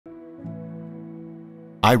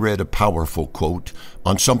I read a powerful quote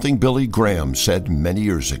on something Billy Graham said many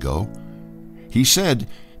years ago. He said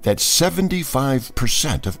that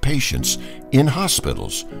 75% of patients in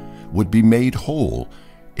hospitals would be made whole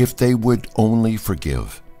if they would only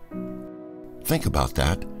forgive. Think about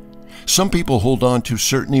that. Some people hold on to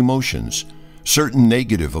certain emotions, certain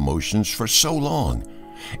negative emotions for so long,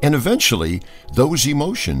 and eventually those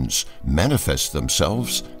emotions manifest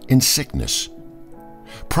themselves in sickness.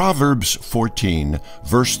 Proverbs 14,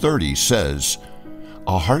 verse 30 says,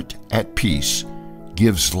 "A heart at peace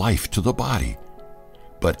gives life to the body,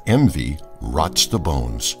 but envy rots the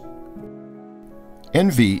bones."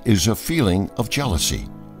 Envy is a feeling of jealousy.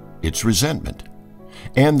 It's resentment.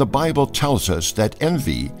 And the Bible tells us that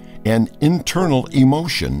envy, an internal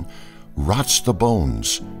emotion, rots the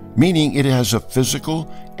bones, meaning it has a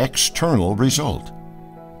physical, external result.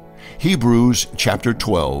 Hebrews chapter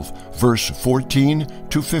 12, verse 14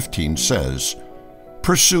 to 15 says,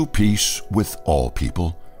 "Pursue peace with all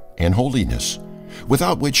people and holiness,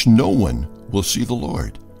 without which no one will see the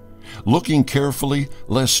Lord, looking carefully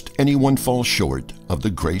lest anyone fall short of the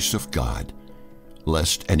grace of God,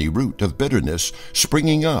 lest any root of bitterness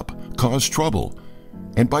springing up cause trouble,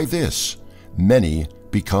 and by this many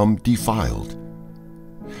become defiled."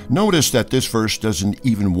 Notice that this verse doesn't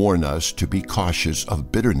even warn us to be cautious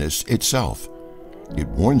of bitterness itself. It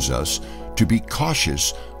warns us to be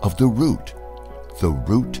cautious of the root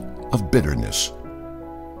of bitterness.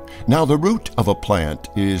 Now, the root of a plant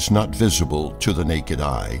is not visible to the naked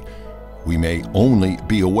eye. We may only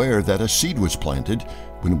be aware that a seed was planted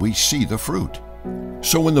when we see the fruit.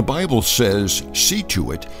 So when the Bible says, "See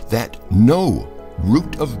to it that no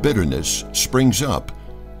root of bitterness springs up,"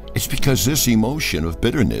 it's because this emotion of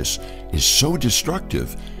bitterness is so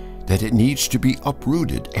destructive that it needs to be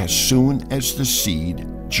uprooted as soon as the seed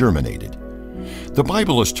germinated. The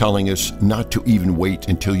Bible is telling us not to even wait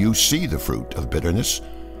until you see the fruit of bitterness.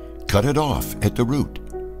 Cut it off at the root.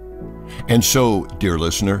 And so, dear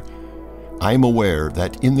listener, I'm aware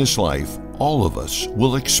that in this life, all of us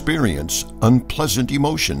will experience unpleasant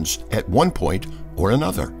emotions at one point or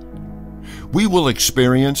another. We will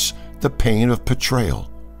experience the pain of betrayal.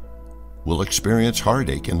 We'll experience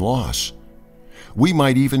heartache and loss. We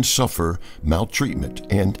might even suffer maltreatment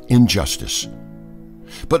and injustice.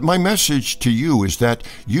 But my message to you is that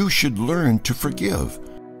you should learn to forgive.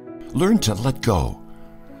 Learn to let go.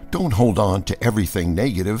 Don't hold on to everything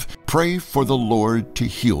negative. Pray for the Lord to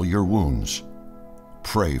heal your wounds.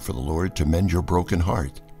 Pray for the Lord to mend your broken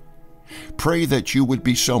heart. Pray that you would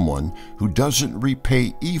be someone who doesn't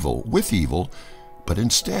repay evil with evil, but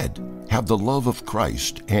instead have the love of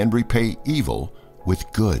Christ and repay evil with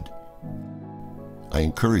good. I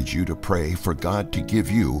encourage you to pray for God to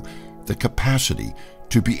give you the capacity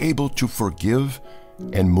to be able to forgive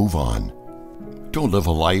and move on. Don't live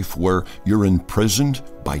a life where you're imprisoned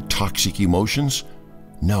by toxic emotions.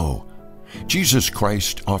 No, Jesus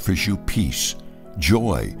Christ offers you peace,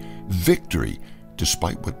 joy, victory,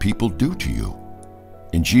 despite what people do to you.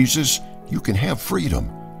 In Jesus, you can have freedom.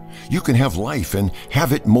 You can have life and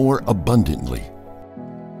have it more abundantly.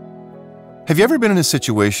 Have you ever been in a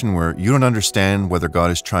situation where you don't understand whether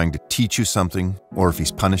God is trying to teach you something or if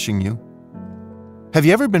He's punishing you? Have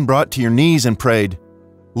you ever been brought to your knees and prayed,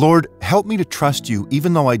 "Lord, help me to trust you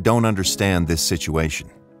even though I don't understand this situation.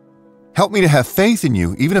 Help me to have faith in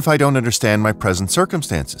you even if I don't understand my present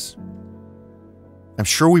circumstances"? I'm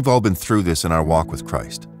sure we've all been through this in our walk with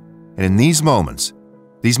Christ. And in these moments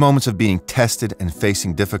of being tested and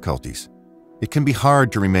facing difficulties, it can be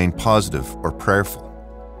hard to remain positive or prayerful.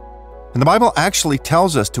 And the Bible actually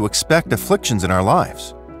tells us to expect afflictions in our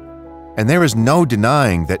lives. And there is no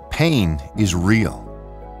denying that pain is real.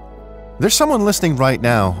 There's someone listening right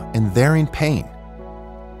now and they're in pain.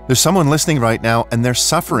 There's someone listening right now and they're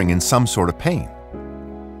suffering in some sort of pain.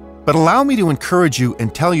 But allow me to encourage you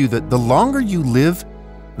and tell you that the longer you live,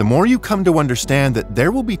 the more you come to understand that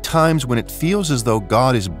there will be times when it feels as though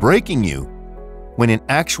God is breaking you, when in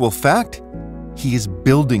actual fact, He is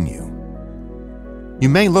building you. You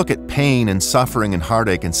may look at pain and suffering and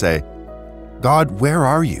heartache and say, "God, where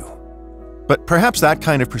are you?" But perhaps that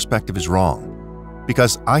kind of perspective is wrong,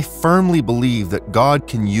 because I firmly believe that God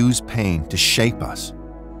can use pain to shape us,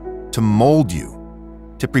 to mold you,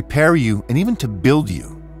 to prepare you, and even to build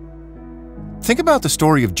you. Think about the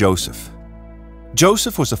story of Joseph.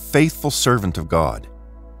 Joseph was a faithful servant of God,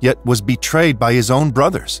 yet was betrayed by his own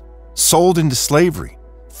brothers, sold into slavery,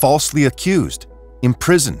 falsely accused,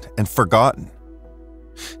 imprisoned, and forgotten.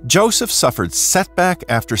 Joseph suffered setback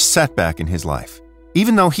after setback in his life,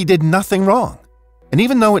 even though he did nothing wrong. And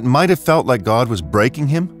even though it might have felt like God was breaking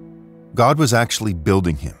him, God was actually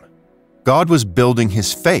building him. God was building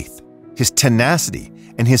his faith, his tenacity,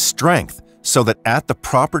 and his strength so that at the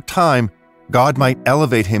proper time, God might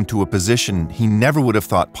elevate him to a position he never would have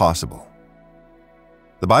thought possible.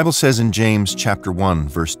 The Bible says in James chapter 1,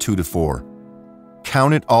 verse 2-4,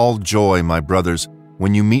 "Count it all joy, my brothers,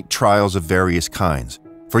 when you meet trials of various kinds,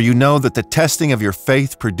 for you know that the testing of your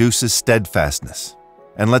faith produces steadfastness.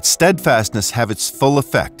 And let steadfastness have its full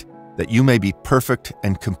effect, that you may be perfect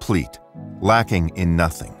and complete, lacking in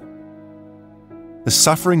nothing." The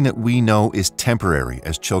suffering that we know is temporary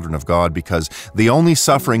as children of God because the only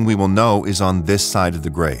suffering we will know is on this side of the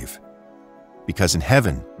grave. Because in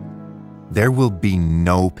heaven, there will be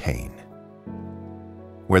no pain.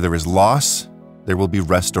 Where there is loss, there will be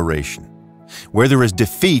restoration. Where there is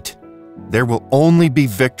defeat, there will only be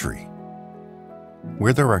victory.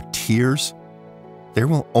 Where there are tears, there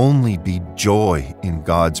will only be joy in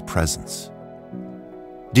God's presence.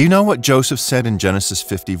 Do you know what Joseph said in Genesis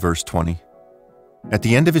 50, verse 20? At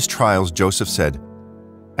the end of his trials, Joseph said,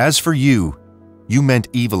 "As for you, you meant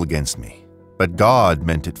evil against me, but God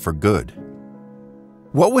meant it for good."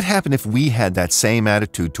 What would happen if we had that same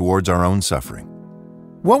attitude towards our own suffering?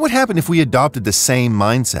 What would happen if we adopted the same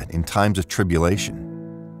mindset in times of tribulation?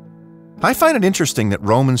 I find it interesting that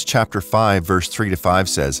Romans chapter 5, verse 3-5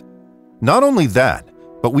 says, "Not only that,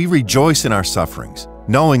 but we rejoice in our sufferings,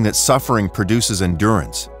 knowing that suffering produces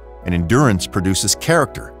endurance, and endurance produces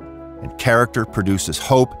character, and character produces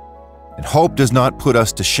hope, and hope does not put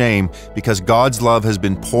us to shame, because God's love has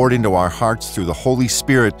been poured into our hearts through the Holy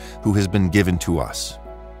Spirit who has been given to us."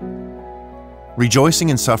 Rejoicing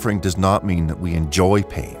in suffering does not mean that we enjoy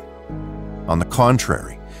pain. On the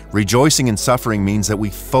contrary, rejoicing in suffering means that we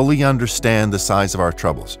fully understand the size of our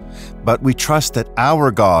troubles, but we trust that our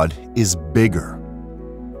God is bigger.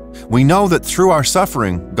 We know that through our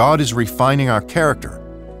suffering, God is refining our character,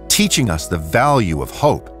 teaching us the value of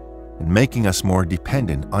hope, and making us more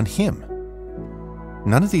dependent on Him.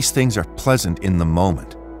 None of these things are pleasant in the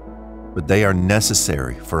moment, but they are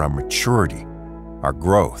necessary for our maturity, our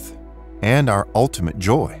growth, and our ultimate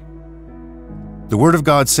joy. The Word of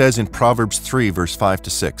God says in Proverbs 3, verse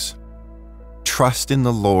 5-6, "Trust in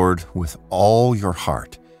the Lord with all your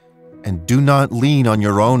heart, and do not lean on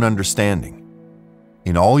your own understanding.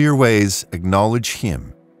 In all your ways acknowledge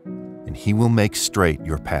Him, and He will make straight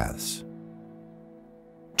your paths."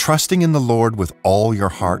 Trusting in the Lord with all your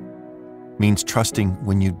heart means trusting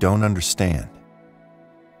when you don't understand.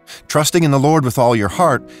 Trusting in the Lord with all your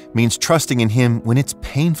heart means trusting in Him when it's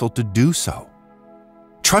painful to do so.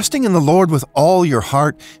 Trusting in the Lord with all your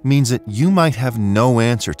heart means that you might have no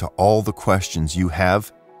answer to all the questions you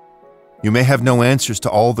have. You may have no answers to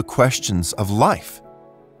all the questions of life,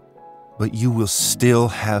 but you will still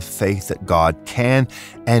have faith that God can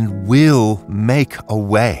and will make a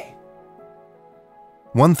way.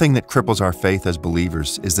 One thing that cripples our faith as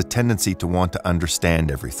believers is the tendency to want to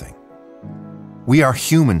understand everything. We are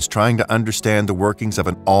humans trying to understand the workings of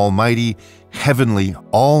an almighty, heavenly,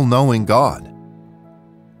 all-knowing God.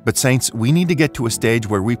 But saints, we need to get to a stage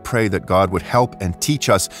where we pray that God would help and teach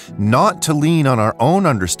us not to lean on our own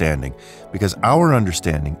understanding, because our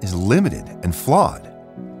understanding is limited and flawed.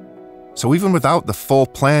 So even without the full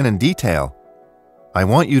plan and detail, I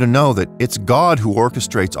want you to know that it's God who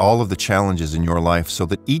orchestrates all of the challenges in your life so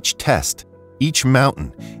that each test, each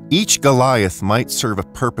mountain, each Goliath might serve a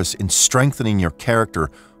purpose in strengthening your character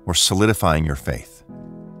or solidifying your faith.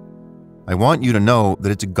 I want you to know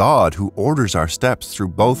that it's God who orders our steps through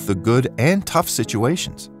both the good and tough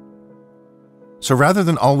situations. So rather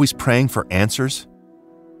than always praying for answers,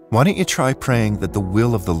 why don't you try praying that the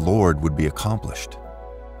will of the Lord would be accomplished?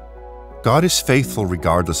 God is faithful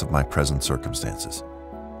regardless of my present circumstances.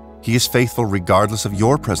 He is faithful regardless of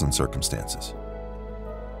your present circumstances.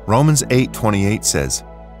 Romans 8:28 says,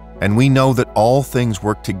 "And we know that all things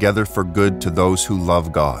work together for good to those who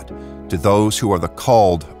love God, to those who are the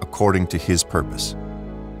called according to His purpose."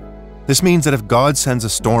 This means that if God sends a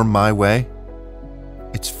storm my way,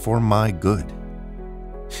 it's for my good.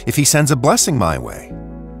 If He sends a blessing my way,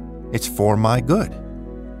 it's for my good.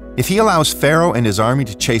 If He allows Pharaoh and his army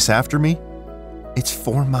to chase after me, it's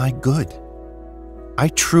for my good. I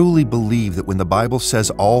truly believe that when the Bible says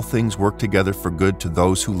all things work together for good to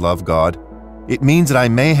those who love God, it means that I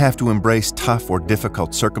may have to embrace tough or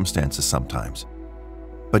difficult circumstances sometimes.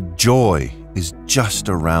 But joy is just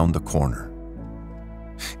around the corner.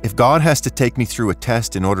 If God has to take me through a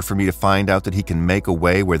test in order for me to find out that He can make a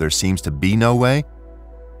way where there seems to be no way,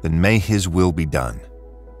 then may His will be done.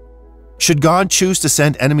 Should God choose to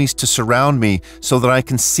send enemies to surround me so that I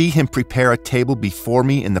can see Him prepare a table before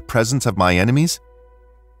me in the presence of my enemies,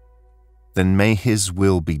 then may His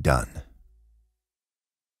will be done.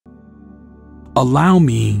 allow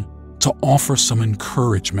me to offer some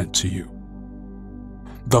encouragement to you.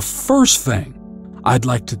 The first thing I'd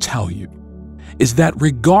like to tell you is that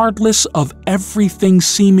regardless of everything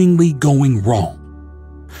seemingly going wrong,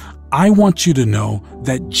 I want you to know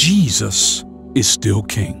that Jesus is still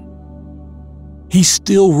King. He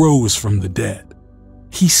still rose from the dead.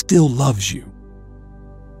 He still loves you.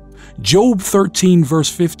 Job 13 verse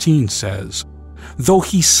 15 says, "Though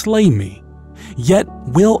he slay me, yet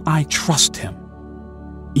will I trust him.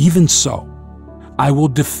 Even so, I will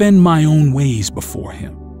defend my own ways before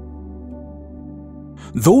him."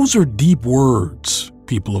 Those are deep words,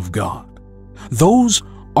 people of God. Those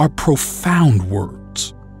are profound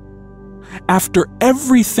words. After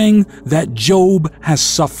everything that Job has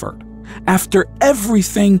suffered, after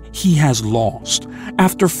everything he has lost,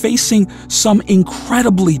 after facing some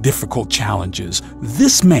incredibly difficult challenges,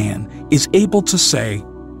 this man is able to say,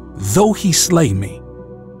 "Though he slay me,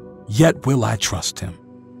 yet will I trust him."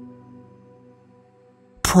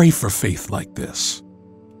 Pray for faith like this.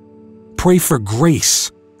 Pray for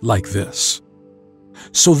grace like this,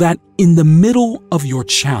 so that in the middle of your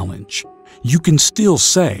challenge, you can still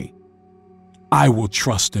say, "I will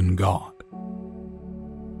trust in God."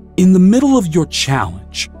 In the middle of your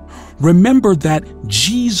challenge, remember that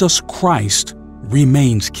Jesus Christ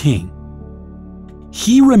remains King.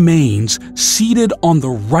 He remains seated on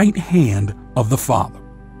the right hand of the Father.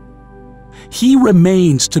 He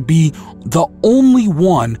remains to be the only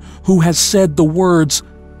one who has said the words,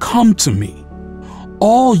 "Come to me,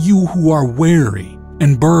 all you who are weary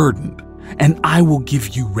and burdened, and I will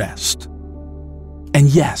give you rest." And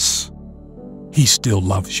yes, He still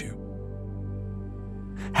loves you.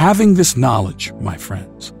 Having this knowledge, my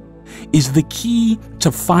friends, is the key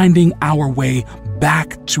to finding our way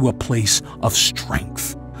back to a place of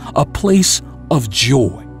strength, a place of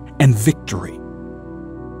joy and victory.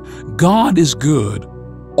 God is good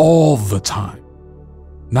all the time,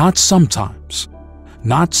 not sometimes,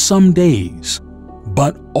 not some days,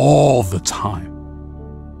 but all the time.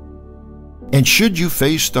 And should you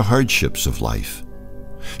face the hardships of life,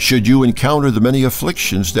 should you encounter the many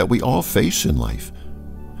afflictions that we all face in life,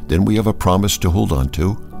 then we have a promise to hold on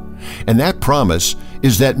to. And that promise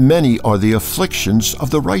is that many are the afflictions of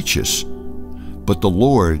the righteous, but the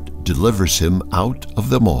Lord delivers him out of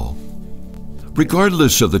them all.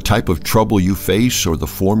 Regardless of the type of trouble you face or the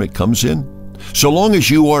form it comes in, so long as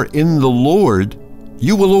you are in the Lord,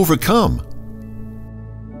 you will overcome.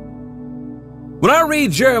 When I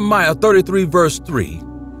read Jeremiah 33 verse 3,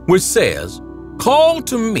 which says, "Call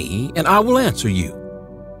to me and I will answer you,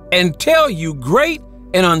 and tell you great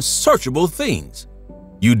and unsearchable things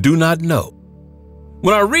you do not know."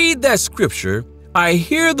 When I read that scripture, I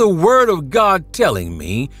hear the word of God telling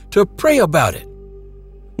me to pray about it.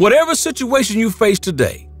 Whatever situation you face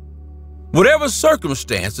today, whatever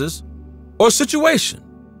circumstances or situation,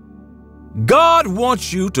 God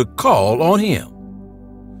wants you to call on Him.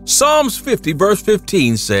 Psalms 50 verse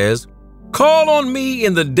 15 says, "Call on me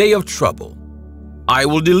in the day of trouble. I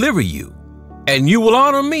will deliver you, and you will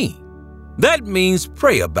honor me." That means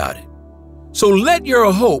pray about it. So let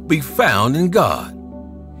your hope be found in God.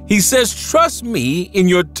 He says, "Trust me in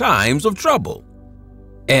your times of trouble,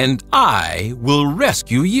 and I will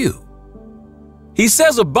rescue you." He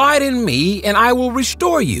says, "Abide in me, and I will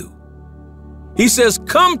restore you." He says,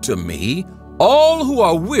 "Come to me, all who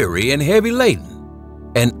are weary and heavy laden,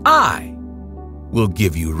 and I will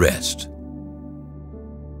give you rest."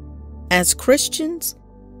 As Christians,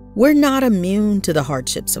 we're not immune to the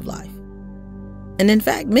hardships of life. And in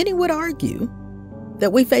fact, many would argue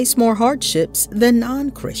that we face more hardships than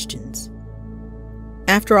non-Christians.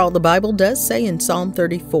 After all, the Bible does say in Psalm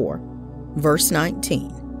 34, verse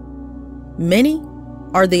 19, "Many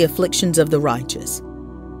are the afflictions of the righteous,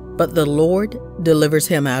 but the Lord delivers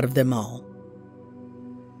him out of them all."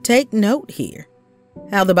 Take note here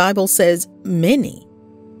how the Bible says many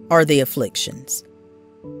are the afflictions.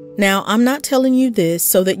 Now, I'm not telling you this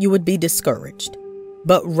so that you would be discouraged,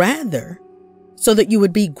 but rather so that you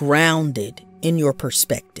would be grounded in your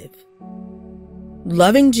perspective.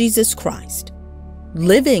 Loving Jesus Christ,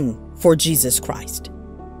 living for Jesus Christ,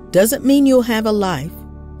 doesn't mean you'll have a life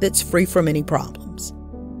that's free from any problems.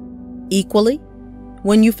 Equally,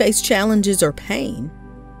 when you face challenges or pain,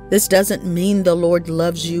 this doesn't mean the Lord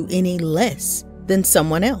loves you any less than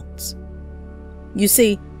someone else. You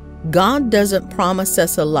see, God doesn't promise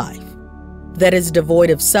us a life that is devoid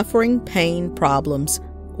of suffering, pain, problems,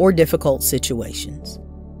 or difficult situations.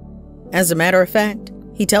 As a matter of fact,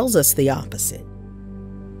 He tells us the opposite.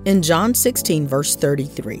 In John 16, verse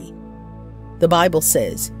 33, the Bible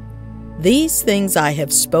says, "These things I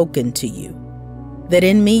have spoken to you, that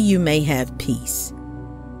in me you may have peace.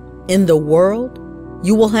 In the world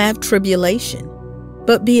you will have tribulation,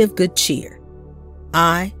 but be of good cheer.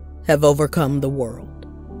 I have overcome the world.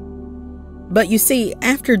 But you see,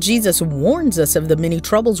 after Jesus warns us of the many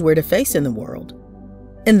troubles we're to face in the world,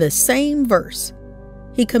 in the same verse,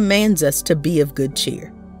 he commands us to be of good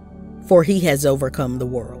cheer, for he has overcome the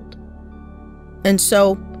world. And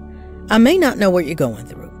so, I may not know what you're going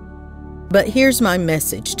through, but here's my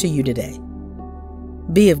message to you today.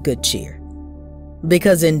 Be of good cheer,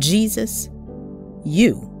 because in Jesus,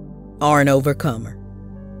 you are an overcomer.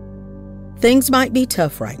 Things might be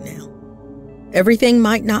tough right now. Everything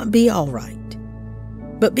might not be all right,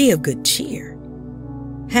 but be of good cheer.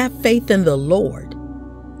 Have faith in the Lord,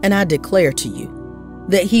 and I declare to you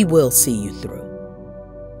that he will see you through.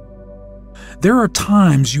 There are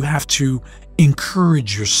times you have to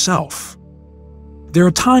encourage yourself. There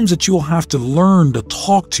are times that you'll have to learn to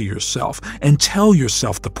talk to yourself and tell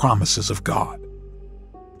yourself the promises of God.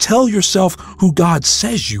 Tell yourself who God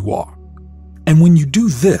says you are. And when you do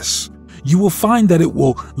this, you will find that it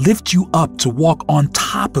will lift you up to walk on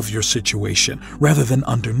top of your situation rather than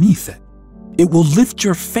underneath it. It will lift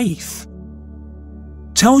your faith.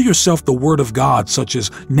 Tell yourself the word of God, such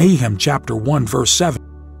as Nahum chapter 1, verse 7.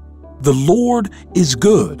 The Lord is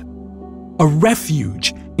good, a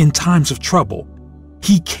refuge in times of trouble.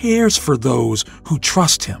 He cares for those who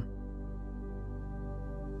trust him.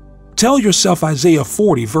 Tell yourself Isaiah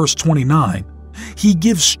 40, verse 29. He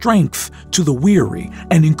gives strength to the weary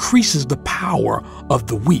and increases the power of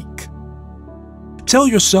the weak. Tell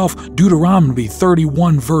yourself Deuteronomy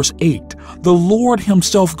 31, verse 8. The Lord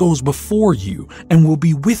himself goes before you and will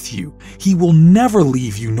be with you. He will never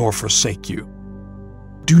leave you nor forsake you.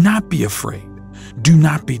 Do not be afraid. Do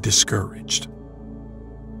not be discouraged.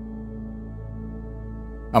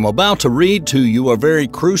 I'm about to read to you a very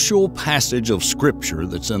crucial passage of Scripture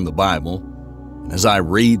that's in the Bible. And as I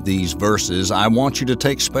read these verses, I want you to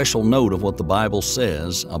take special note of what the Bible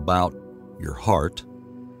says about your heart,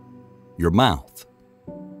 your mouth,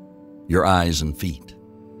 your eyes and feet.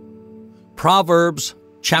 Proverbs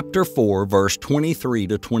chapter 4, verse 23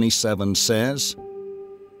 to 27 says,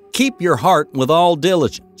 "Keep your heart with all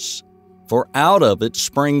diligence, for out of it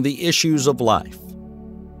spring the issues of life.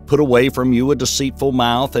 Put away from you a deceitful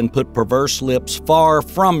mouth, and put perverse lips far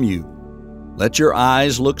from you. Let your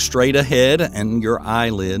eyes look straight ahead, and your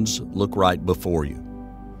eyelids look right before you.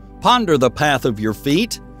 Ponder the path of your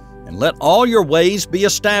feet, and let all your ways be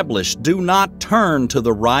established. Do not turn to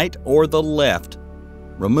the right or the left.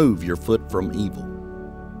 Remove your foot from evil."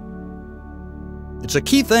 It's a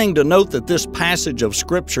key thing to note that this passage of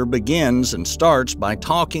Scripture begins and starts by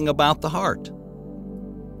talking about the heart.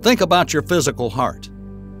 Think about your physical heart.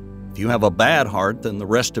 If you have a bad heart, then the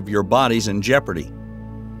rest of your body's in jeopardy.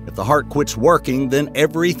 If the heart quits working, then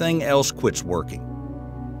everything else quits working.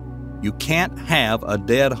 You can't have a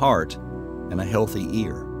dead heart and a healthy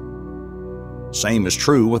ear. Same is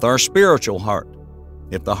true with our spiritual heart.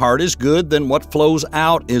 If the heart is good, then what flows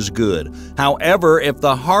out is good. However, if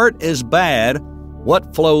the heart is bad,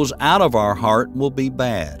 what flows out of our heart will be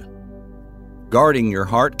bad. Guarding your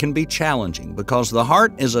heart can be challenging because the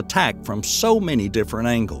heart is attacked from so many different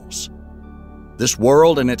angles. This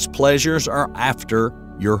world and its pleasures are after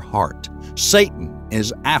your heart. Satan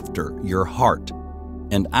is after your heart.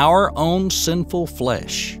 And our own sinful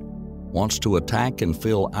flesh wants to attack and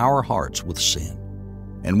fill our hearts with sin.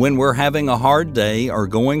 And when we're having a hard day or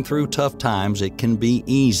going through tough times, it can be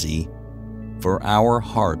easy for our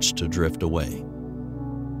hearts to drift away.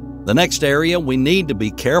 The next area we need to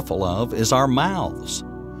be careful of is our mouths.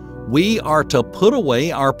 We are to put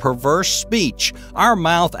away our perverse speech. Our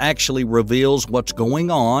mouth actually reveals what's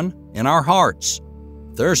going on in our hearts.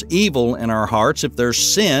 If there's evil in our hearts, if there's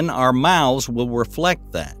sin, our mouths will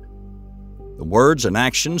reflect that. The words and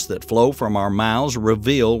actions that flow from our mouths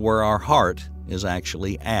reveal where our heart is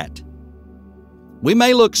actually at. We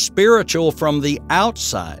may look spiritual from the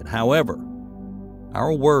outside, however,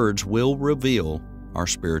 our words will reveal our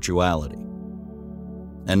spirituality.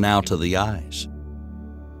 And now to the eyes.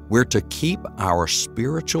 We're to keep our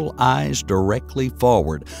spiritual eyes directly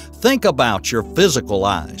forward. Think about your physical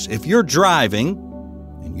eyes. If you're driving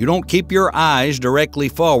and you don't keep your eyes directly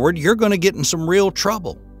forward, you're going to get in some real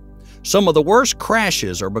trouble. Some of the worst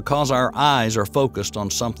crashes are because our eyes are focused on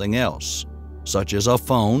something else, such as a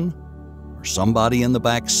phone or somebody in the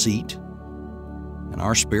back seat. And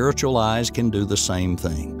our spiritual eyes can do the same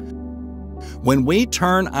thing. When we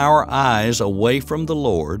turn our eyes away from the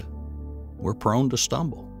Lord, we're prone to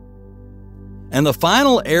stumble. And the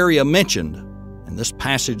final area mentioned in this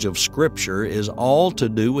passage of Scripture is all to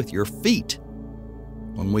do with your feet.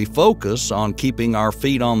 When we focus on keeping our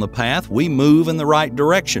feet on the path, we move in the right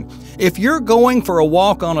direction. If you're going for a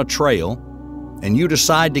walk on a trail and you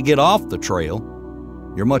decide to get off the trail,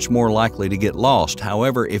 you're much more likely to get lost.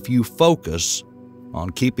 However, if you focus on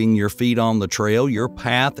keeping your feet on the trail, your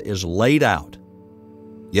path is laid out.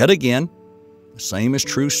 Yet again, the same is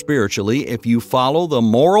true spiritually. If you follow the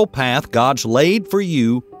moral path God's laid for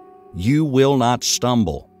you, you will not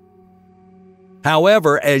stumble.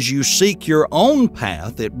 However, as you seek your own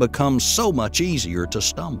path, it becomes so much easier to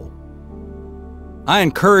stumble. I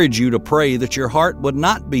encourage you to pray that your heart would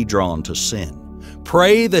not be drawn to sin.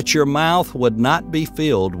 Pray that your mouth would not be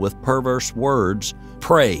filled with perverse words.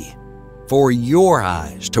 Pray for your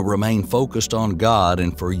eyes to remain focused on God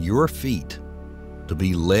and for your feet to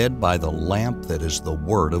be led by the lamp that is the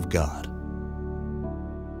Word of God.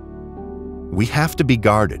 We have to be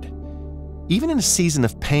guarded, even in a season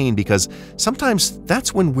of pain, because sometimes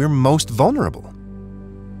that's when we're most vulnerable.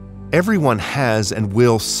 Everyone has and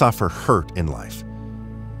will suffer hurt in life.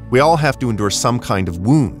 We all have to endure some kind of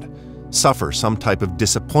wound, suffer some type of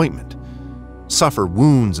disappointment, suffer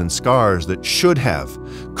wounds and scars that should have,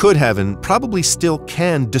 could have, and probably still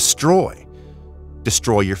can destroy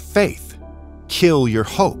your faith, kill your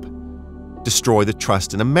hope, destroy the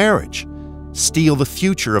trust in a marriage, steal the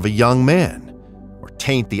future of a young man, or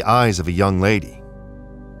taint the eyes of a young lady.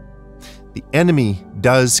 The enemy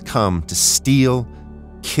does come to steal,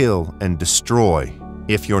 kill, and destroy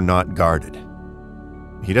if you're not guarded.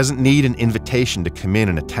 He doesn't need an invitation to come in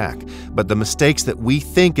and attack, but the mistakes that we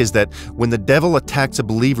think is that when the devil attacks a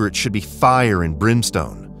believer, it should be fire and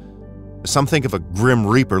brimstone. Some think of a Grim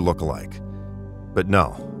Reaper look-alike. But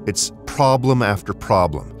no, it's problem after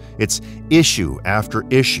problem. It's issue after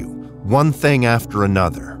issue, one thing after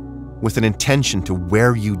another, with an intention to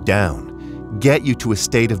wear you down, get you to a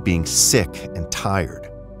state of being sick and tired.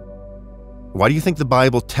 Why do you think the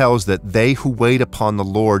Bible tells that they who wait upon the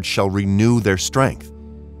Lord shall renew their strength?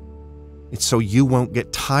 It's so you won't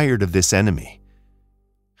get tired of this enemy.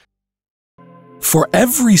 For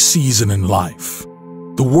every season in life,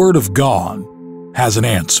 the Word of God has an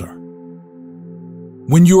answer.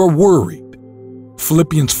 When you are worried,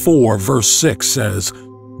 Philippians 4 verse 6 says,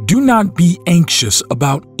 "Do not be anxious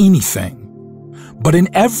about anything, but in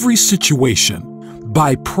every situation,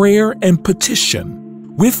 by prayer and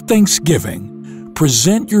petition, with thanksgiving,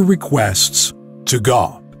 present your requests to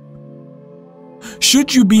God."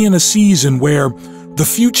 Should you be in a season where the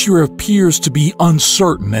future appears to be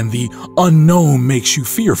uncertain and the unknown makes you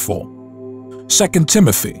fearful, 2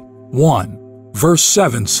 Timothy 1 verse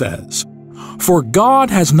 7 says, "For God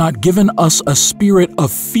has not given us a spirit of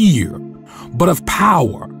fear, but of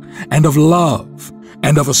power and of love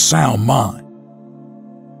and of a sound mind."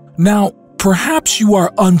 Now, perhaps you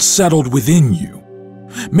are unsettled within you.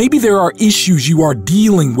 Maybe there are issues you are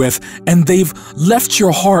dealing with and they've left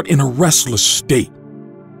your heart in a restless state.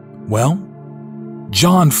 Well,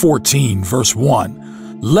 John 14 verse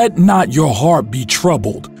 1, "Let not your heart be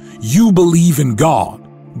troubled. You believe in God,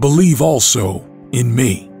 believe also in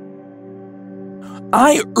me."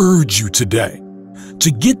 I urge you today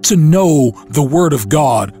to get to know the Word of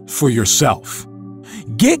God for yourself.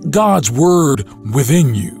 Get God's Word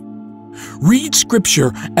within you. Read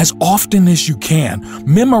Scripture as often as you can.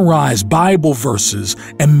 Memorize Bible verses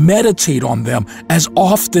and meditate on them as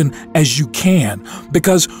often as you can.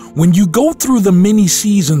 Because when you go through the many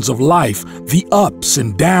seasons of life, the ups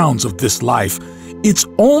and downs of this life, it's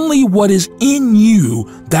only what is in you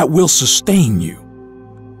that will sustain you.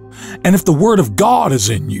 And if the Word of God is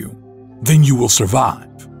in you, then you will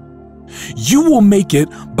survive. You will make it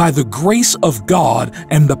by the grace of God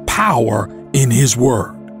and the power in His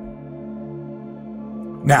Word.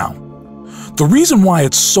 Now, the reason why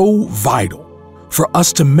it's so vital for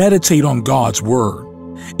us to meditate on God's Word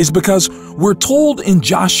is because we're told in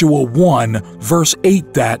Joshua 1 verse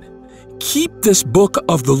 8 that, "Keep this book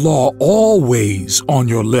of the law always on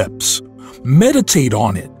your lips. Meditate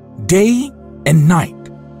on it day and night,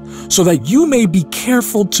 so that you may be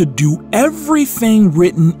careful to do everything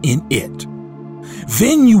written in it.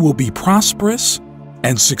 Then you will be prosperous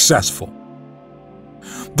and successful."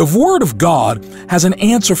 The Word of God has an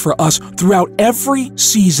answer for us throughout every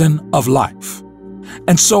season of life.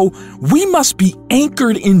 And so we must be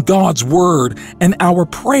anchored in God's Word, and our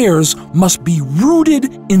prayers must be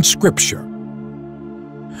rooted in Scripture.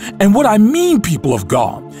 And what I mean, people of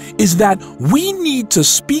God, is that we need to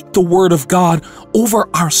speak the Word of God over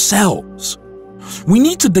ourselves. We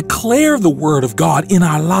need to declare the Word of God in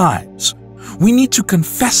our lives. We need to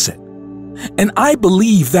confess it. And I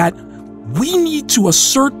believe that we need to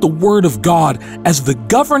assert the Word of God as the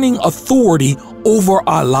governing authority over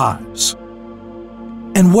our lives.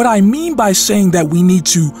 And what I mean by saying that we need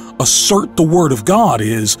to assert the Word of God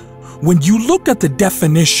is, when you look at the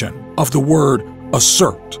definition of the word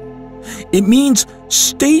assert, it means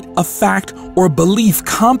state a fact or belief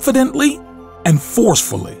confidently and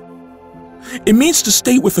forcefully. It means to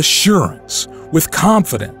state with assurance, with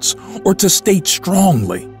confidence, or to state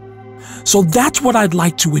strongly. So that's what I'd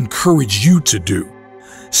like to encourage you to do.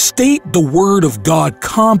 State the Word of God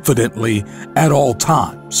confidently at all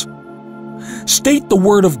times. State the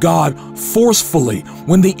Word of God forcefully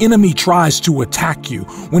when the enemy tries to attack you,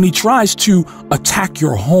 when he tries to attack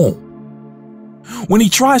your home, when he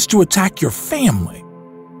tries to attack your family.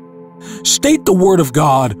 State the Word of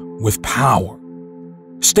God with power.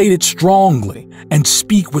 State it strongly and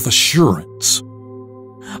speak with assurance.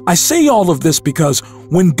 I say all of this because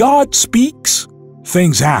when God speaks,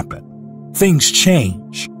 things happen, things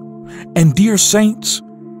change. And dear saints,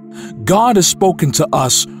 God has spoken to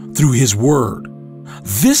us through His Word.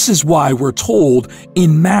 This is why we're told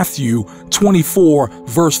in Matthew 24,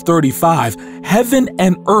 verse 35, "Heaven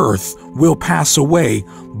and earth will pass away,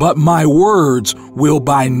 but my words will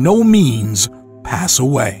by no means pass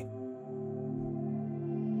away."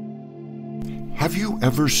 Have you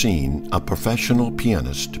ever seen a professional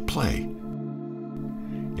pianist play?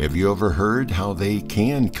 Have you ever heard how they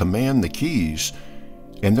can command the keys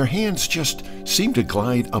and their hands just seem to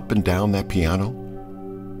glide up and down that piano?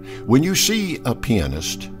 When you see a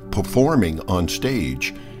pianist performing on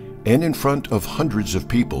stage and in front of hundreds of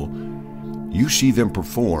people, you see them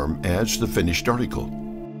perform as the finished article.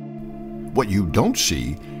 What you don't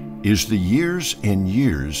see is the years and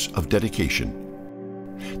years of dedication,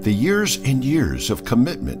 the years and years of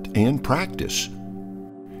commitment and practice.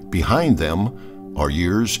 Behind them are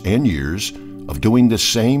years and years of doing the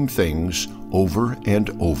same things over and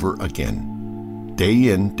over again. Day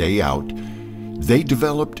in, day out, they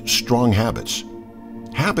developed strong habits,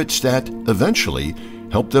 habits that eventually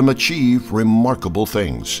help them achieve remarkable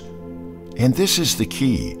things. And this is the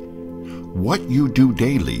key. What you do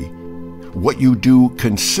daily, what you do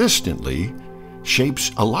consistently, shapes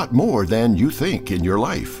a lot more than you think in your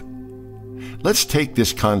life. Let's take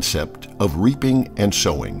this concept of reaping and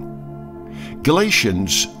sowing.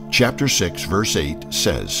 Galatians chapter 6, verse 8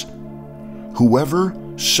 says, "Whoever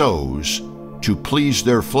sows to please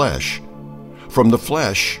their flesh, from the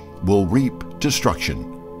flesh will reap destruction.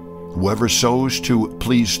 Whoever sows to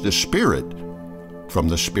please the Spirit, from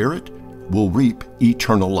the Spirit will reap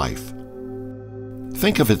eternal life."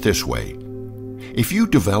 Think of it this way. If you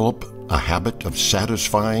develop a habit of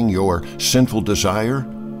satisfying your sinful desire,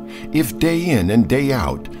 if day in and day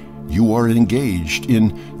out you are engaged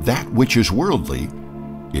in that which is worldly,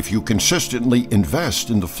 if you consistently invest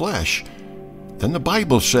in the flesh, then the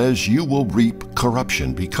Bible says you will reap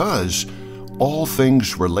corruption, because all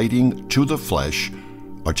things relating to the flesh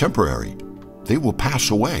are temporary. They will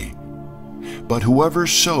pass away. But whoever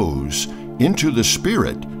sows into the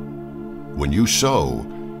Spirit, when you sow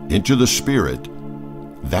into the Spirit,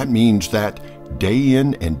 that means that day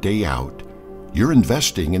in and day out, you're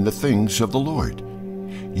investing in the things of the Lord.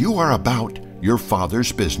 You are about your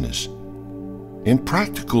Father's business. In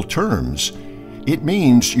practical terms, it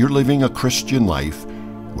means you're living a Christian life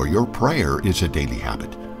where your prayer is a daily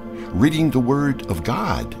habit. Reading the Word of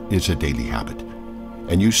God is a daily habit.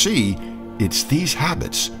 And you see, it's these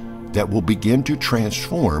habits that will begin to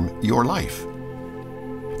transform your life.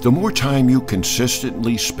 The more time you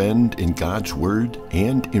consistently spend in God's Word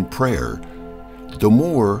and in prayer, the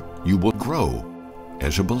more you will grow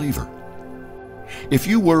as a believer. If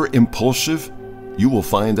you were impulsive, you will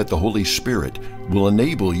find that the Holy Spirit will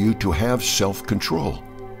enable you to have self-control.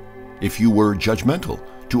 If you were judgmental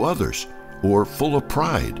to others or full of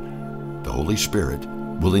pride, the Holy Spirit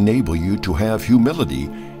will enable you to have humility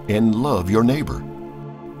and love your neighbor.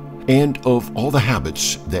 And of all the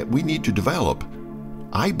habits that we need to develop,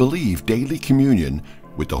 I believe daily communion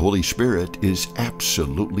with the Holy Spirit is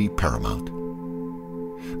absolutely paramount.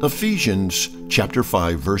 Ephesians chapter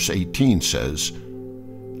 5, verse 18 says,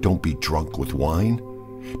 "Don't be drunk with wine,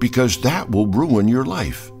 because that will ruin your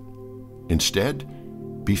life. Instead,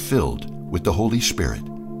 be filled with the Holy Spirit."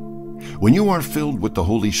 When you are filled with the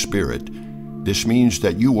Holy Spirit, this means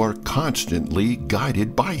that you are constantly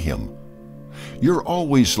guided by Him. You're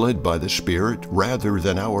always led by the Spirit rather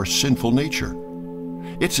than our sinful nature.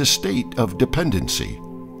 It's a state of dependency.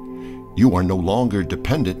 You are no longer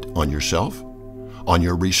dependent on yourself, on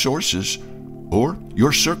your resources, or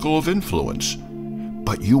your circle of influence,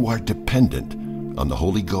 but you are dependent on the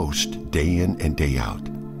Holy Ghost day in and day out.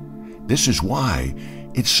 This is why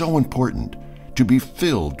it's so important to be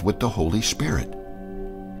filled with the Holy Spirit.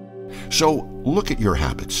 So look at your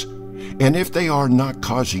habits And if they are not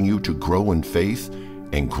causing you to grow in faith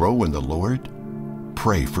and grow in the Lord,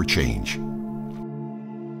 pray for change.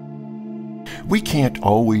 We can't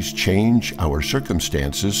always change our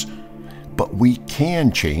circumstances, but we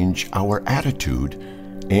can change our attitude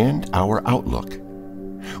and our outlook.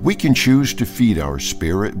 We can choose to feed our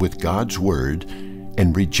spirit with God's Word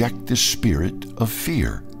and reject the spirit of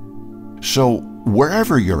fear. So,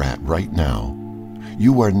 wherever you're at right now,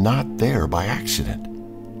 you are not there by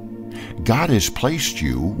accident. God has placed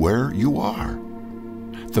you where you are.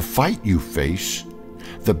 The fight you face,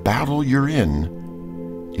 the battle you're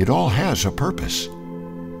in, it all has a purpose.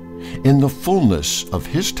 In the fullness of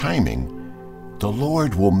His timing, the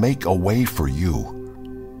Lord will make a way for you.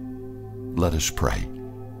 Let us pray.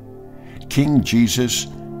 King Jesus,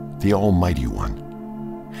 the Almighty One,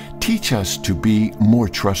 teach us to be more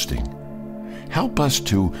trusting. Help us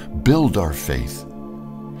to build our faith.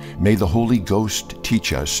 May the Holy Ghost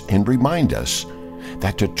teach us and remind us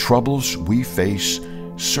that the troubles we face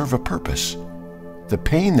serve a purpose. The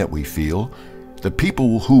pain that we feel, the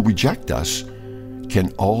people who reject us,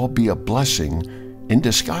 can all be a blessing in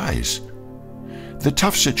disguise. The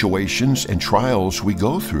tough situations and trials we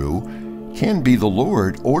go through can be the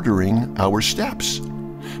Lord ordering our steps,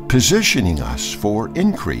 positioning us for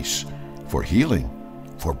increase, for healing,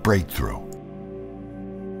 for breakthrough.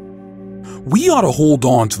 We ought to hold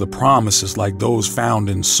on to the promises like those found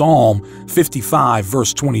in Psalm 55,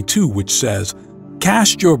 verse 22, which says,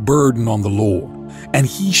 "Cast your burden on the Lord, and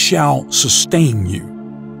He shall sustain you.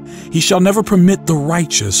 He shall never permit the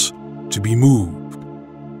righteous to be moved."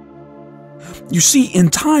 You see, in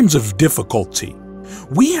times of difficulty,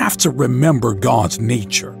 we have to remember God's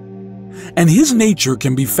nature, and His nature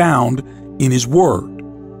can be found in His Word.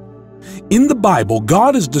 In the Bible,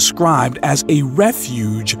 God is described as a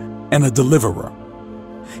refuge and a deliverer.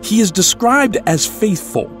 He is described as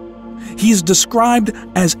faithful. He is described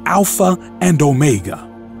as Alpha and Omega.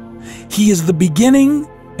 He is the beginning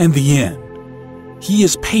and the end. He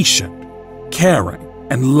is patient, caring,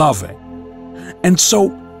 and loving. And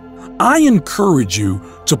so, I encourage you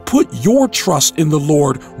to put your trust in the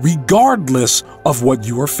Lord regardless of what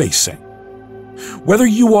you are facing. Whether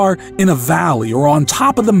you are in a valley or on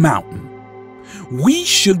top of the mountain, we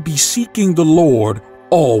should be seeking the Lord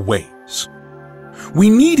always. We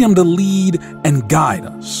need Him to lead and guide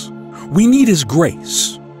us. We need His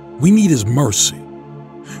grace. We need His mercy.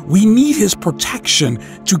 We need His protection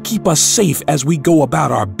to keep us safe as we go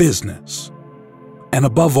about our business. And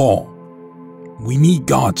above all, we need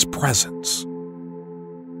God's presence.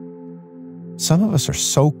 Some of us are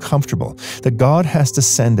so comfortable that God has to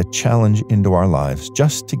send a challenge into our lives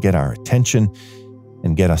just to get our attention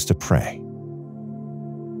and get us to pray.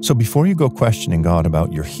 So before you go questioning God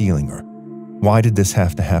about your healing or why did this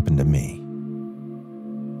have to happen to me,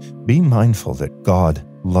 be mindful that God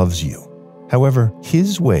loves you. However,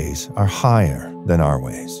 His ways are higher than our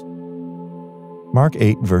ways. Mark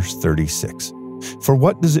 8, verse 36. For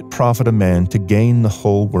what does it profit a man to gain the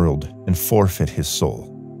whole world and forfeit his soul?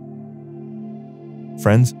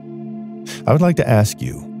 Friends, I would like to ask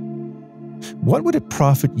you, what would it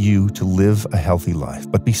profit you to live a healthy life,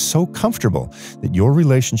 but be so comfortable that your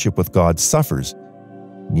relationship with God suffers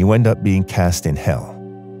and you end up being cast in hell?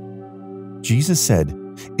 Jesus said,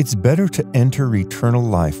 it's better to enter eternal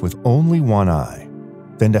life with only one eye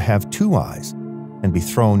than to have two eyes and be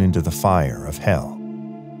thrown into the fire of hell.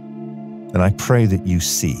 And I pray that you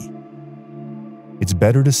see. It's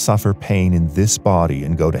better to suffer pain in this body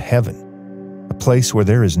and go to heaven, a place where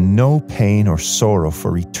there is no pain or sorrow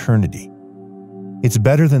for eternity. It's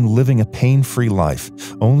better than living a pain-free life,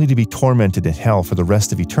 only to be tormented in hell for the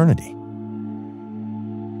rest of eternity.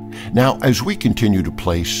 Now, as we continue to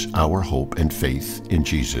place our hope and faith in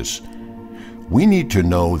Jesus, we need to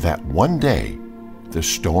know that one day the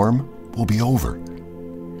storm will be over.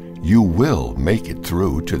 You will make it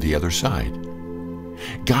through to the other side.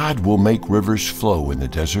 God will make rivers flow in the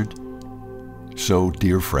desert. So,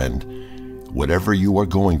 dear friend, whatever you are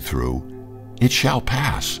going through, it shall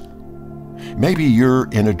pass. Maybe you're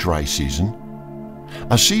in a dry season,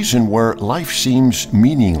 a season where life seems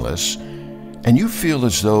meaningless and you feel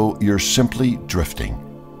as though you're simply drifting.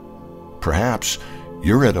 Perhaps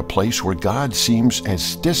you're at a place where God seems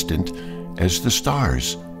as distant as the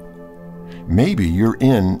stars. Maybe you're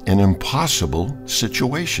in an impossible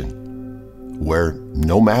situation where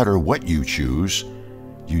no matter what you choose,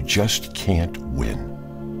 you just can't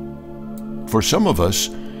win. For some of us,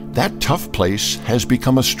 that tough place has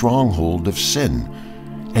become a stronghold of sin,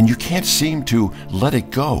 and you can't seem to let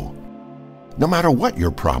it go. No matter what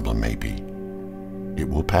your problem may be, it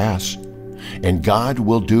will pass, and God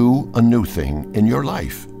will do a new thing in your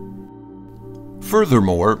life.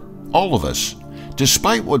 Furthermore, all of us,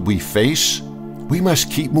 despite what we face, we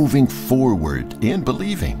must keep moving forward and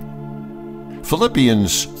believing.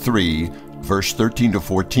 Philippians 3, verse 13 to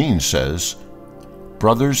 14 says,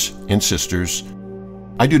 "Brothers and sisters,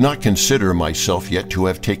 I do not consider myself yet to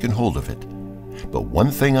have taken hold of it. But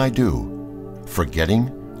one thing I do, forgetting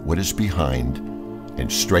what is behind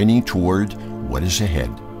and straining toward what is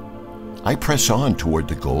ahead, I press on toward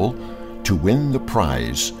the goal to win the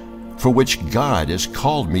prize for which God has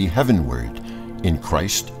called me heavenward in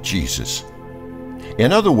Christ Jesus."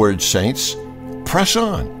 In other words, saints, press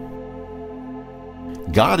on.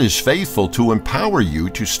 God is faithful to empower you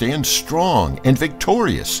to stand strong and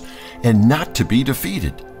victorious and not to be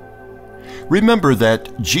defeated. Remember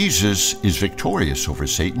that Jesus is victorious over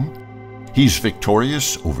Satan. He's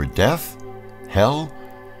victorious over death, hell,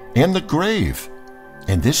 and the grave.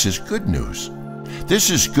 And this is good news. This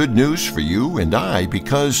is good news for you and I,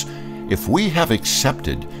 because if we have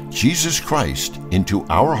accepted Jesus Christ into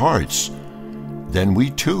our hearts, then we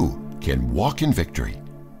too can walk in victory.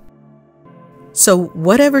 So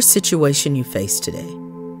whatever situation you face today,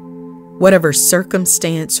 whatever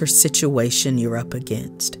circumstance or situation you're up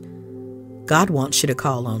against, God wants you to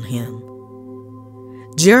call on Him.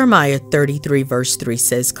 Jeremiah 33 verse 3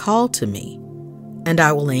 says, "Call to me, and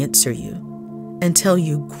I will answer you, and tell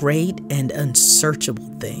you great and unsearchable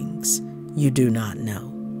things you do not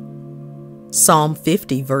know." Psalm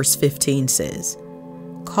 50 verse 15 says,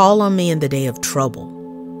 "Call on me in the day of trouble.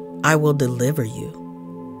 I will deliver you,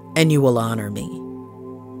 and you will honor me."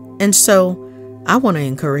 And so, I want to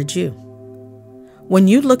encourage you. When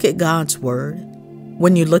you look at God's Word,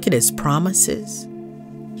 when you look at His promises,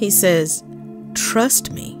 He says,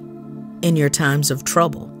 "Trust me in your times of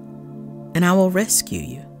trouble, and I will rescue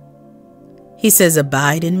you." He says,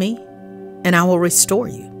 "Abide in me, and I will restore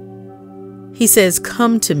you." He says,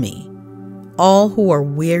 "Come to me, all who are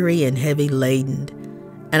weary and heavy laden,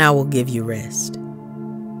 and I will give you rest."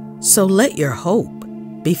 So let your hope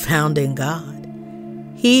be found in God.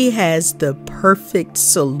 He has the perfect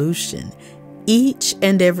solution each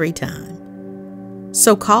and every time.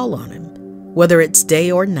 So call on Him, whether it's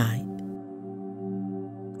day or night.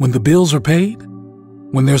 When the bills are paid,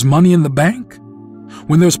 when there's money in the bank,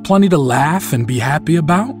 when there's plenty to laugh and be happy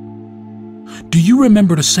about, do you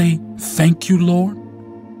remember to say, "Thank you, Lord?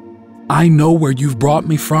 I know where you've brought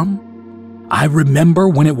me from. I remember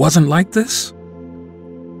when it wasn't like this"?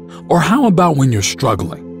 Or how about when you're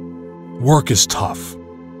struggling? Work is tough.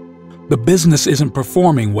 The business isn't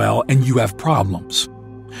performing well and you have problems.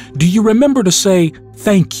 Do you remember to say,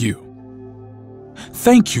 "Thank you"?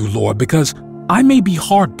 Thank you, Lord, because I may be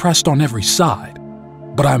hard-pressed on every side,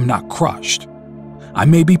 but I'm not crushed. I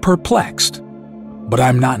may be perplexed, but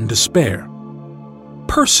I'm not in despair.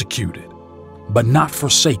 Persecuted, but not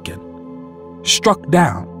forsaken. Struck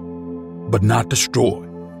down, but not destroyed.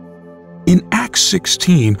 In Acts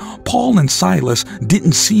 16, Paul and Silas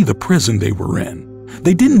didn't see the prison they were in.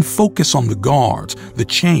 They didn't focus on the guards, the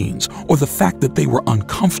chains, or the fact that they were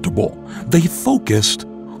uncomfortable. They focused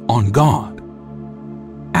on God.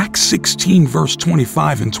 Acts 16 verse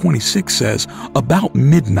 25 and 26 says, "About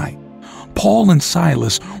midnight, Paul and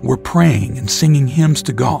Silas were praying and singing hymns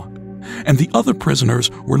to God, and the other prisoners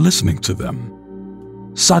were listening to them.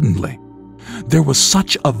 Suddenly, there was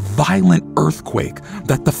such a violent earthquake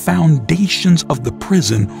that the foundations of the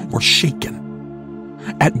prison were shaken.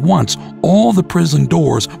 At once, all the prison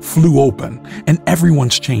doors flew open, and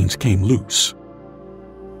everyone's chains came loose."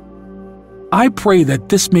 I pray that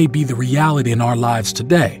this may be the reality in our lives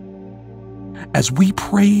today. As we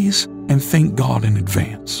praise and thank God in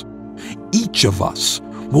advance, each of us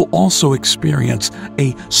will also experience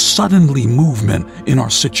a suddenly movement in our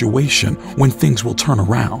situation when things will turn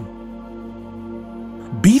around.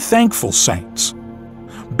 Be thankful, saints.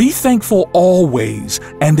 Be thankful always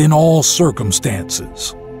and in all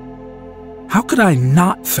circumstances. How could I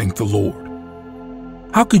not thank the Lord?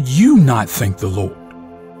 How could you not thank the Lord?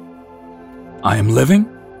 I am living.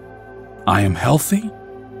 I am healthy.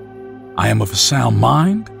 I am of a sound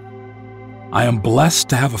mind. I am blessed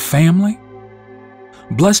to have a family.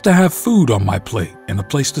 Blessed to have food on my plate and a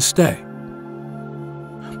place to stay.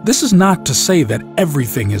 This is not to say that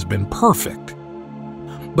everything has been perfect,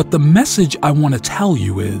 but the message I want to tell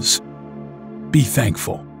you is, be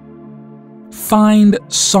thankful. Find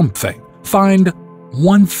something, find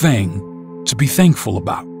one thing to be thankful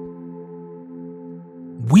about.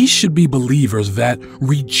 We should be believers that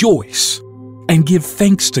rejoice and give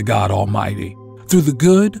thanks to God Almighty through the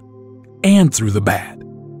good and through the bad.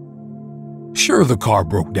 Sure, the car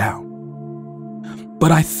broke down,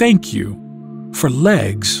 but I thank you for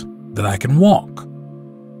legs that I can walk.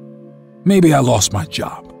 Maybe I lost my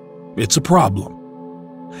job. It's a problem.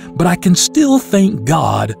 But I can still thank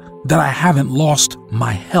God that I haven't lost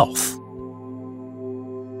my health.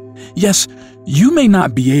 Yes, you may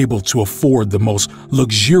not be able to afford the most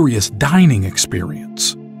luxurious dining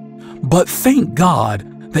experience, but thank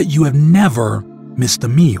God that you have never missed a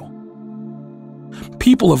meal.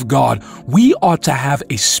 People of God, we ought to have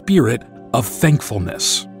a spirit of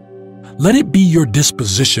thankfulness. Let it be your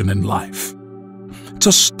disposition in life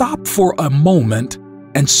to stop for a moment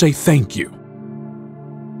and say thank you.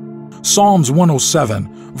 Psalms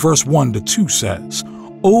 107, verse 1-2 says,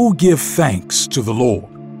 "Oh, give thanks to the Lord,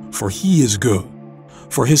 for he is good,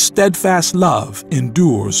 for his steadfast love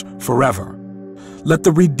endures forever. Let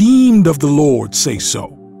the redeemed of the Lord say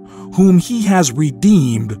so, whom he has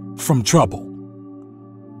redeemed from trouble."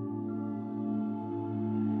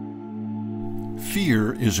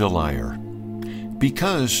 Fear is a liar,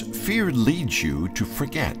 because fear leads you to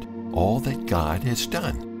forget all that God has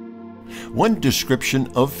done. One description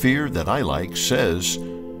of fear that I like says,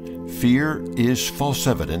 "Fear is false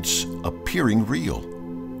evidence appearing real."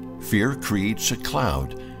 Fear creates a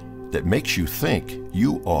cloud that makes you think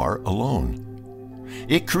you are alone.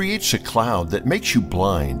 It creates a cloud that makes you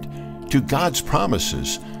blind to God's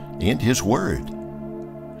promises and His Word.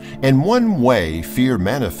 And one way fear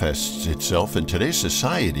manifests itself in today's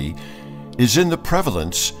society is in the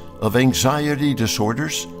prevalence of anxiety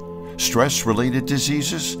disorders, stress-related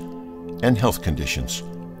diseases, and health conditions.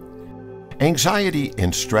 Anxiety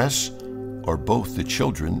and stress are both the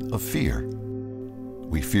children of fear.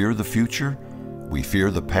 We fear the future, we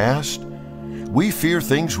fear the past, we fear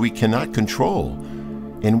things we cannot control,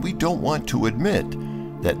 and we don't want to admit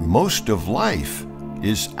that most of life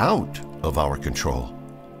is out of our control.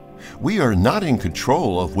 We are not in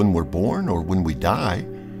control of when we're born or when we die.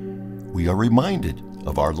 We are reminded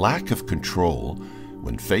of our lack of control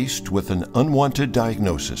when faced with an unwanted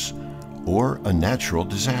diagnosis or a natural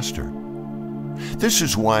disaster. This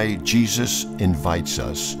is why Jesus invites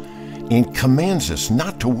us and commands us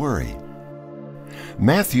not to worry.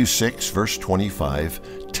 Matthew 6, verse 25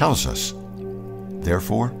 tells us,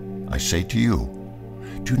 "Therefore, I say to you,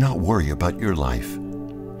 do not worry about your life,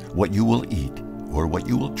 what you will eat or what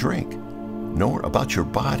you will drink, nor about your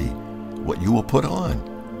body, what you will put on.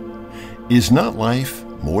 Is not life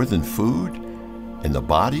more than food, and the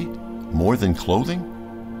body more than clothing?"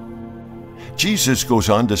 Jesus goes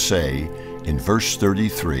on to say in verse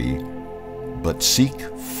 33, "But seek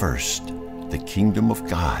first the kingdom of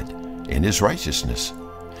God and His righteousness,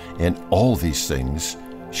 and all these things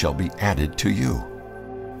shall be added to you."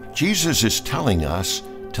 Jesus is telling us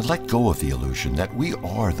to let go of the illusion that we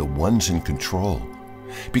are the ones in control,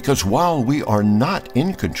 because while we are not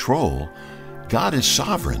in control, God is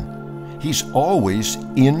sovereign. He's always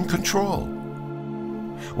in control.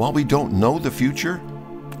 While we don't know the future,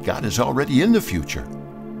 God is already in the future.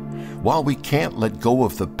 While we can't let go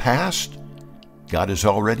of the past, God is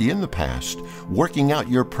already in the past, working out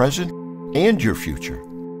your present and your future.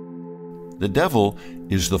 The devil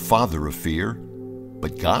is the father of fear,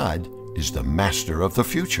 but God is the master of the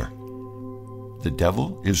future. The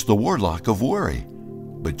devil is the warlock of worry,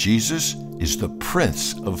 but Jesus is the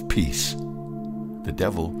Prince of Peace. The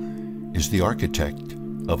devil is the architect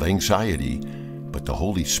of anxiety, but the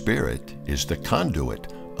Holy Spirit is the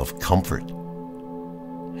conduit of comfort.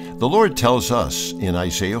 The Lord tells us in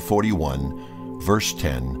Isaiah 41, verse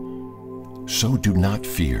 10, "So do not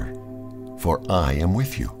fear, for I am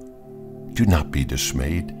with you. Do not be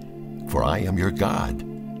dismayed, for I am your God.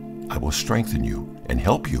 I will strengthen you and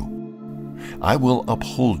help you. I will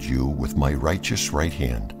uphold you with my righteous right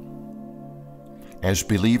hand." As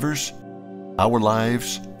believers, our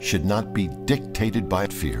lives should not be dictated by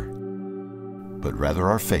fear, but rather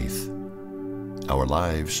our faith. Our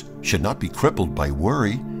lives should not be crippled by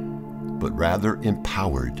worry, but rather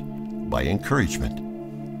empowered by encouragement.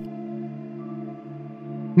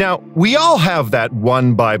 Now, we all have that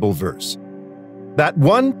one Bible verse, that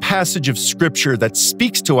one passage of Scripture that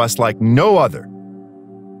speaks to us like no other.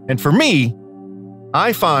 And for me,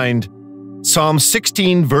 I find Psalm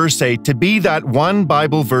 16, verse 8 to be that one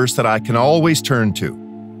Bible verse that I can always turn to.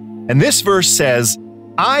 And this verse says,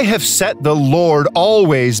 "I have set the Lord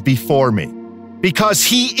always before me. Because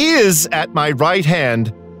He is at my right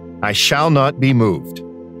hand, I shall not be moved."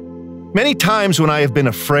 Many times when I have been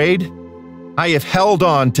afraid, I have held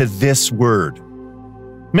on to this word.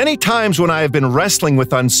 Many times when I have been wrestling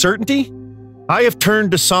with uncertainty, I have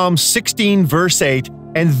turned to Psalm 16, verse 8,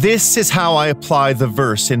 and this is how I apply the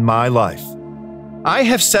verse in my life. I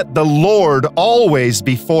have set the Lord always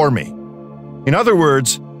before me. In other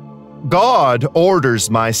words, God orders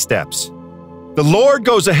my steps. The Lord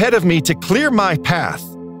goes ahead of me to clear my path,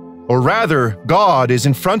 or rather, God is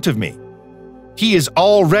in front of me. He is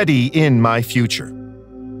already in my future.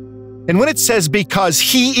 And when it says, because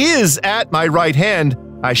He is at my right hand,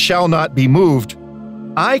 I shall not be moved,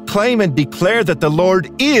 I claim and declare that the Lord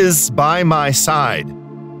is by my side.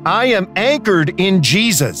 I am anchored in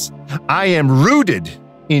Jesus. I am rooted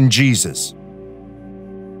in Jesus.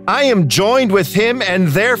 I am joined with Him, and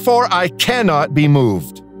therefore I cannot be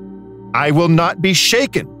moved. I will not be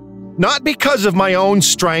shaken, not because of my own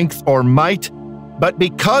strength or might, but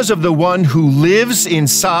because of the one who lives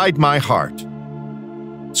inside my heart.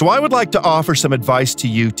 So I would like to offer some advice to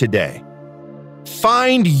you today.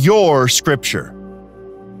 Find your scripture.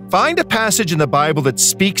 Find a passage in the Bible that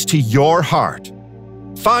speaks to your heart.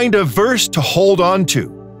 Find a verse to hold on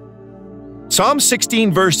to. Psalm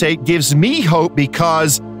 16 verse 8 gives me hope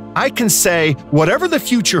because I can say, whatever the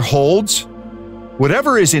future holds,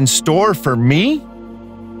 whatever is in store for me,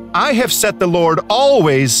 I have set the Lord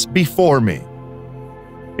always before me.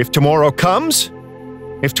 If tomorrow comes,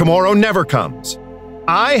 if tomorrow never comes,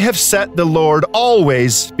 I have set the Lord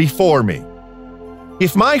always before me.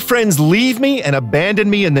 If my friends leave me and abandon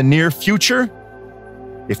me in the near future,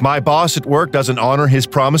 if my boss at work doesn't honor his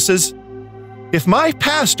promises, if my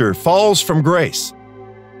pastor falls from grace,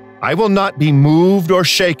 I will not be moved or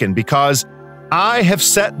shaken because I have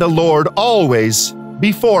set the Lord always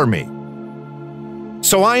before me.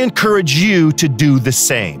 So I encourage you to do the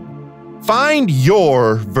same. Find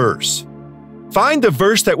your verse. Find the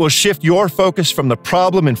verse that will shift your focus from the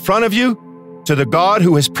problem in front of you to the God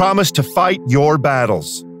who has promised to fight your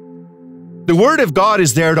battles. The Word of God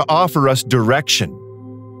is there to offer us direction.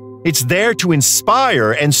 It's there to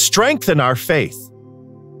inspire and strengthen our faith.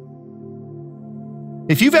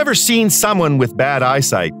 If you've ever seen someone with bad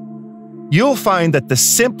eyesight, you'll find that the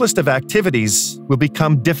simplest of activities will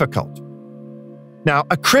become difficult. Now,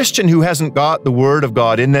 a Christian who hasn't got the Word of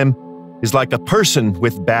God in them is like a person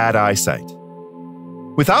with bad eyesight.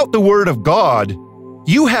 Without the Word of God,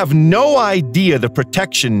 you have no idea the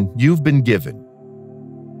protection you've been given.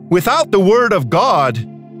 Without the Word of God,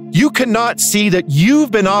 you cannot see that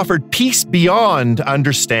you've been offered peace beyond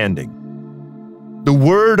understanding. The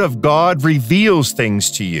Word of God reveals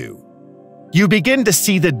things to you. You begin to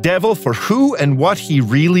see the devil for who and what he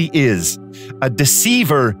really is, a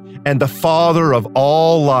deceiver and the father of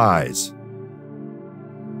all lies.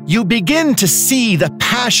 You begin to see the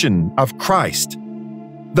passion of Christ,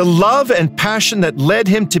 the love and passion that led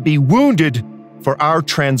him to be wounded for our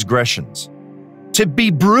transgressions, to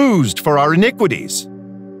be bruised for our iniquities.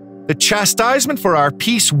 The chastisement for our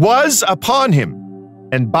peace was upon him,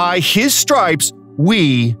 and by his stripes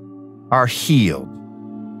we are healed.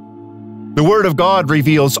 The Word of God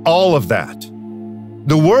reveals all of that.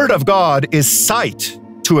 The Word of God is sight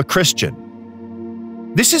to a Christian.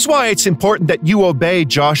 This is why it's important that you obey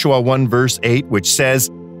Joshua 1 verse 8, which says,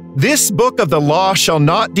 "This book of the law shall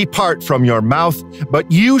not depart from your mouth, but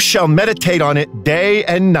you shall meditate on it day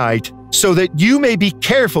and night, so that you may be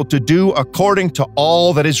careful to do according to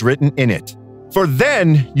all that is written in it. For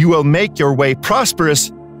then you will make your way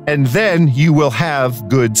prosperous, and then you will have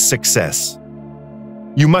good success."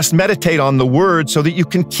 You must meditate on the Word so that you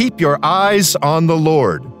can keep your eyes on the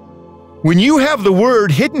Lord. When you have the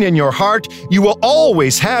Word hidden in your heart, you will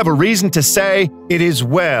always have a reason to say, "It is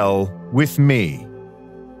well with me."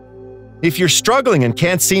 If you're struggling and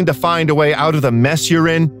can't seem to find a way out of the mess you're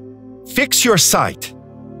in, fix your sight.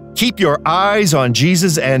 Keep your eyes on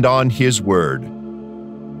Jesus and on His Word.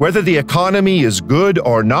 Whether the economy is good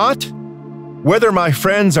or not, whether my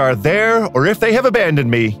friends are there or if they have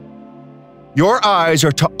abandoned me, your eyes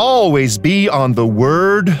are to always be on the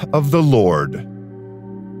Word of the Lord.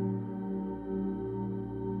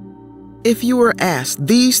 If you were asked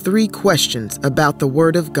these 3 questions about the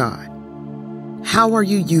Word of God, how are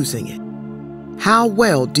you using it? How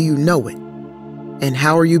well do you know it? And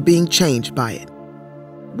how are you being changed by it?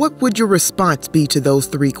 What would your response be to those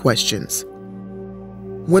 3 questions?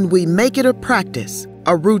 When we make it a practice,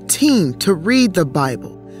 a routine to read the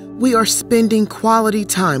Bible, we are spending quality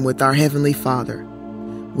time with our Heavenly Father.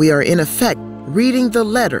 We are in effect reading the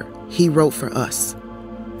letter He wrote for us.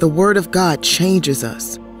 The Word of God changes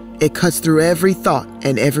us. It cuts through every thought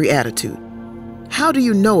and every attitude. How do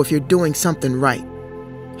you know if you're doing something right?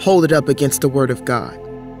 Hold it up against the Word of God.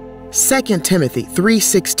 2 Timothy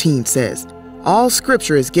 3:16 says, "All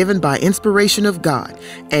Scripture is given by inspiration of God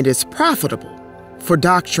and is profitable for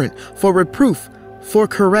doctrine, for reproof, for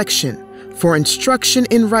correction, for instruction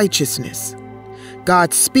in righteousness."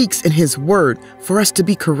 God speaks in His Word for us to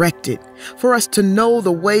be corrected, for us to know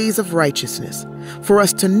the ways of righteousness, for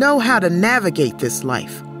us to know how to navigate this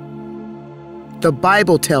life. The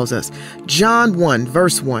Bible tells us, John 1,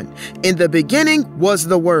 verse 1, "In the beginning was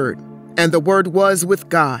the Word, and the Word was with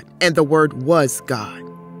God, and the Word was God."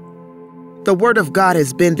 The Word of God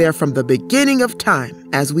has been there from the beginning of time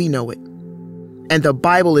as we know it. And the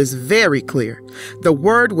Bible is very clear. The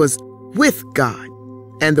Word was with God,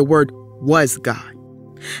 and the Word was God.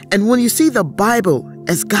 And when you see the Bible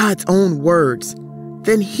as God's own words,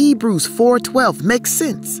 then Hebrews 4:12 makes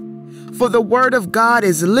sense. For the Word of God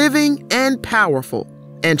is living and powerful,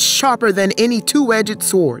 and sharper than any two-edged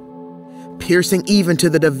sword, piercing even to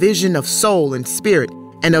the division of soul and spirit,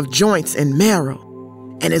 and of joints and marrow,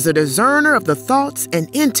 and is a discerner of the thoughts and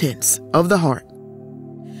intents of the heart.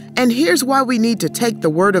 And here's why we need to take the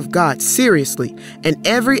Word of God seriously in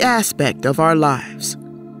every aspect of our lives.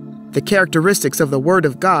 The characteristics of the Word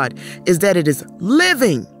of God is that it is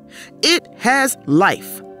living. It has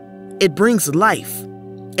life. It brings life,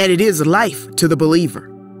 and it is life to the believer.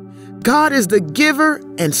 God is the giver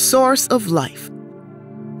and source of life,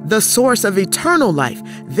 the source of eternal life.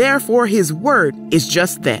 Therefore, His Word is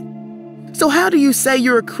just that. So how do you say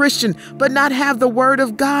you're a Christian but not have the Word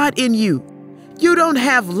of God in you? You don't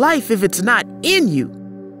have life if it's not in you.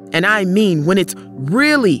 And I mean when it's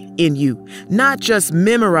really in you, not just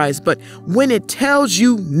memorized, but when it tells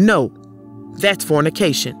you no, that's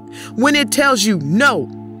fornication. When it tells you no,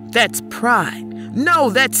 that's pride. No,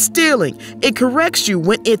 that's stealing. It corrects you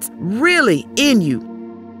when it's really in you.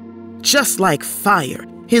 Just like fire,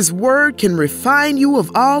 His Word can refine you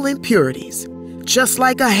of all impurities. Just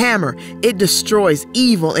like a hammer, it destroys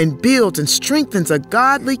evil and builds and strengthens a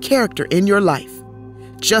godly character in your life.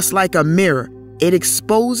 Just like a mirror, it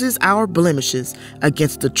exposes our blemishes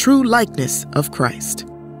against the true likeness of Christ.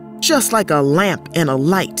 Just like a lamp and a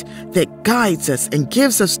light that guides us and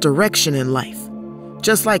gives us direction in life.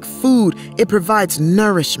 Just like food, it provides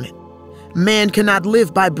nourishment. Man cannot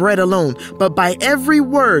live by bread alone, but by every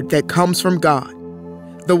word that comes from God.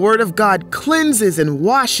 The Word of God cleanses and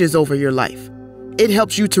washes over your life. It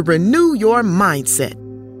helps you to renew your mindset.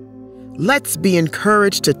 Let's be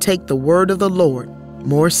encouraged to take the Word of the Lord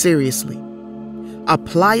more seriously.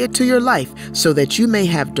 Apply it to your life so that you may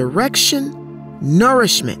have direction,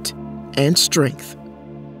 nourishment, and strength.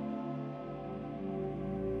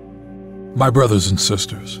 My brothers and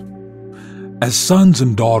sisters, as sons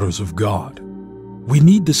and daughters of God, we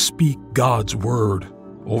need to speak God's word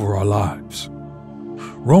over our lives.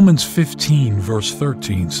 Romans 15 verse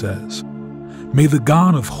 13 says, "May the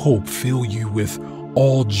God of hope fill you with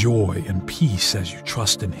all joy and peace as you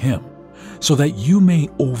trust in Him, so that you may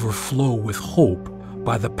overflow with hope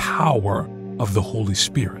by the power of the Holy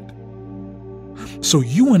Spirit." So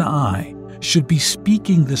you and I should be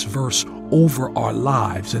speaking this verse over our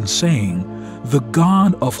lives and saying, "The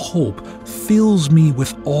God of hope fills me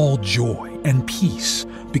with all joy and peace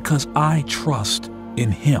because I trust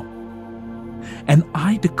in Him." And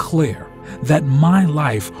I declare that my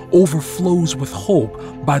life overflows with hope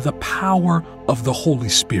by the power of the Holy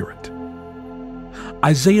Spirit.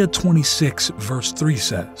 Isaiah 26 verse 3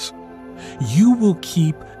 says, "You will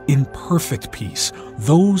keep in perfect peace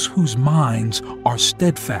those whose minds are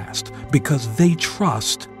steadfast because they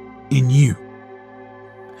trust in you."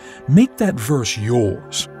 Make that verse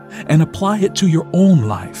yours and apply it to your own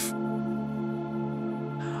life.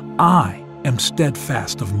 I am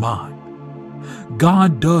steadfast of mind.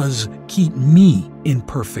 God does keep me in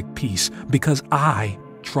perfect peace because I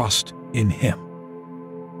trust in Him.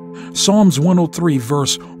 Psalms 103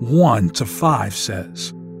 verse 1 to 5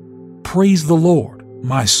 says, "Praise the Lord,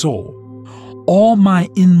 my soul. All my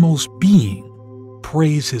inmost being,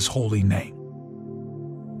 praise His holy name.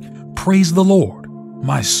 Praise the Lord,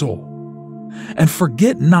 my soul. And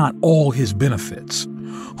forget not all His benefits,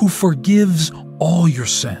 who forgives all your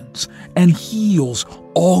sins and heals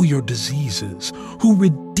all your diseases, who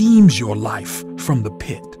redeems your life from the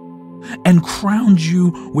pit and crowns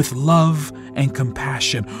you with love and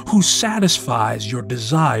compassion, who satisfies your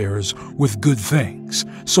desires with good things,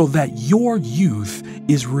 so that your youth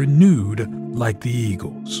is renewed like the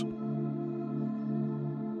eagles."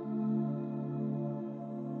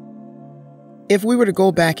 If we were to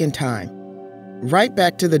go back in time, right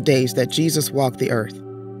back to the days that Jesus walked the earth,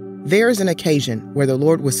 there is an occasion where the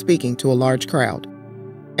Lord was speaking to a large crowd.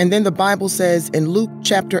 And then the Bible says in Luke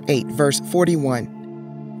chapter 8, verse 41,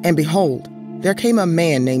 "And behold, there came a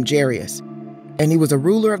man named Jairus, and he was a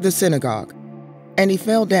ruler of the synagogue. And he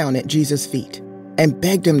fell down at Jesus' feet and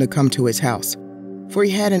begged him to come to his house. For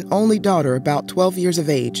he had an only daughter about 12 years of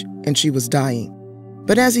age, and she was dying.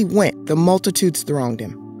 But as he went, the multitudes thronged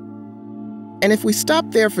him." And if we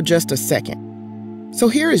stop there for just a second, so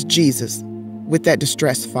here is Jesus with that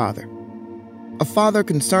distressed father. a father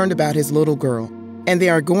concerned about his little girl, and they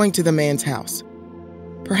are going to the man's house,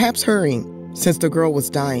 perhaps hurrying since the girl was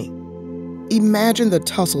dying. Imagine the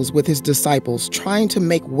tussles with his disciples trying to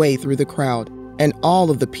make way through the crowd and all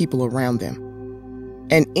of the people around them.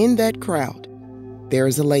 And in that crowd, there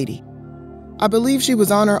is a lady. I believe she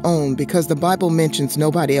was on her own because the Bible mentions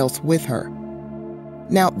nobody else with her.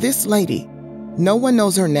 Now, this lady, no one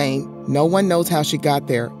knows her name, no one knows how she got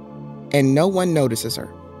there, and no one notices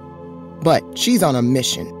her. But she's on a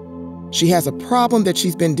mission. She has a problem that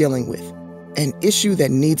she's been dealing with, an issue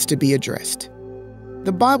that needs to be addressed.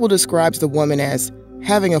 The Bible describes the woman as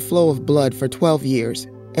having a flow of blood for 12 years,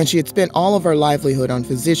 and she had spent all of her livelihood on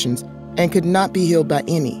physicians and could not be healed by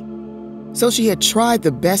any. So she had tried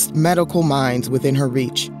the best medical minds within her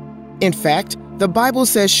reach. In fact, the Bible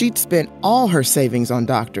says she'd spent all her savings on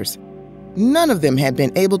doctors. None of them had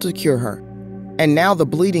been able to cure her, and now the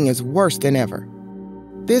bleeding is worse than ever.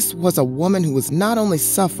 This was a woman who was not only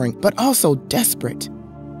suffering, but also desperate.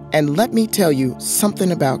 And let me tell you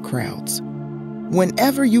something about crowds.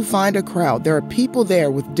 Whenever you find a crowd, there are people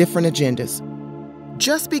there with different agendas.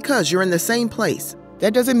 Just because you're in the same place,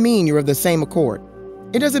 that doesn't mean you're of the same accord.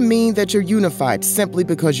 It doesn't mean that you're unified simply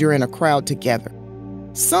because you're in a crowd together.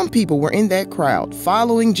 Some people were in that crowd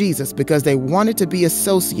following Jesus because they wanted to be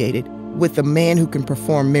associated with the man who can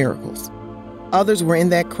perform miracles. Others were in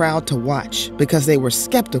that crowd to watch because they were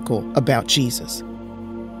skeptical about Jesus.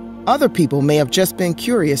 Other people may have just been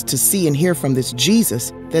curious to see and hear from this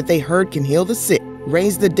Jesus that they heard can heal the sick,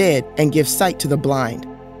 raise the dead, and give sight to the blind.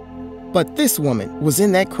 But this woman was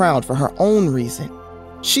in that crowd for her own reason.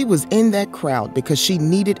 She was in that crowd because she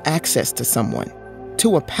needed access to someone,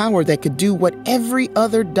 to a power that could do what every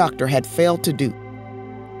other doctor had failed to do.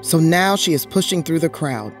 So now she is pushing through the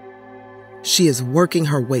crowd. She is working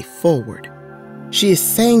her way forward. She is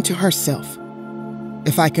saying to herself,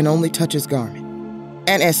 "If I can only touch his garment."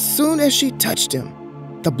 And as soon as she touched him,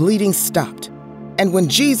 the bleeding stopped. And when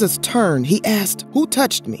Jesus turned, he asked, "Who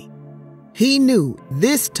touched me?" He knew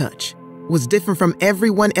this touch was different from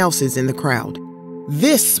everyone else's in the crowd.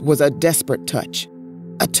 This was a desperate touch,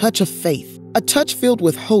 a touch of faith, a touch filled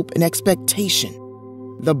with hope and expectation.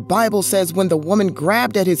 The Bible says when the woman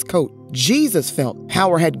grabbed at his coat, Jesus felt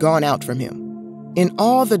power had gone out from him. In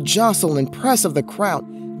all the jostle and press of the crowd,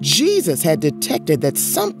 Jesus had detected that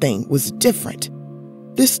something was different.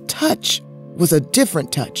 This touch was a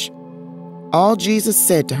different touch. All Jesus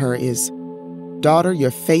said to her is, "Daughter,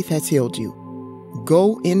 your faith has healed you.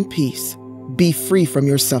 Go in peace. Be free from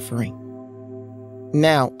your suffering."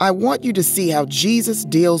 Now, I want you to see how Jesus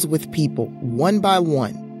deals with people one by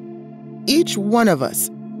one. Each one of us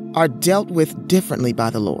are dealt with differently by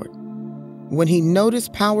the Lord. When he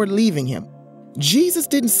noticed power leaving him, Jesus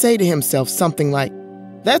didn't say to himself something like,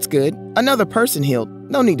 "That's good, another person healed,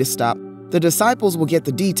 no need to stop. The disciples will get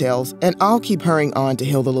the details and I'll keep hurrying on to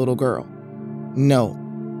heal the little girl." No,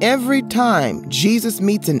 every time Jesus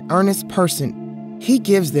meets an earnest person, he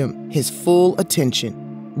gives them his full attention.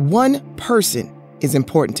 One person is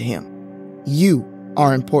important to him. You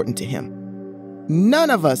are important to him. None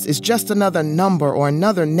of us is just another number or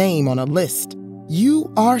another name on a list. You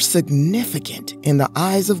are significant in the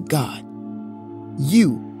eyes of God.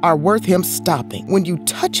 You are worth him stopping when you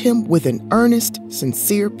touch him with an earnest,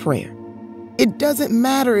 sincere prayer. It doesn't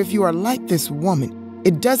matter if you are like this woman.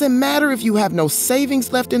 It doesn't matter if you have no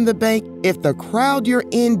savings left in the bank, if the crowd you're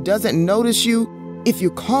in doesn't notice you, if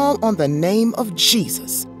you call on the name of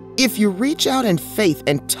Jesus. If you reach out in faith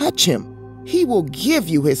and touch him, he will give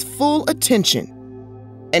you his full attention.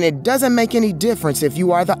 And it doesn't make any difference if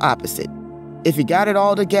you are the opposite. If you got it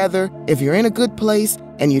all together, if you're in a good place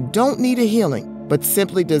and you don't need a healing, but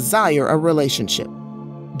simply desire a relationship,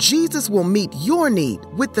 Jesus will meet your need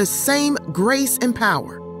with the same grace and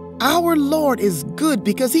power. Our Lord is good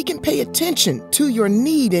because he can pay attention to your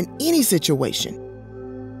need in any situation.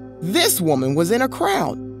 This woman was in a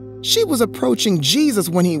crowd. She was approaching Jesus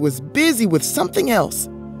when he was busy with something else.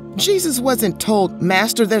 Jesus wasn't told,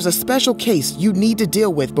 "Master, there's a special case you need to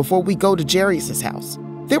deal with before we go to Jairus' house."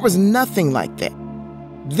 There was nothing like that.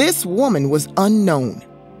 This woman was unknown.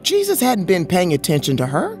 Jesus hadn't been paying attention to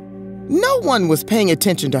her. No one was paying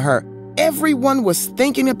attention to her. Everyone was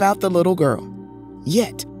thinking about the little girl.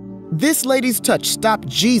 Yet, this lady's touch stopped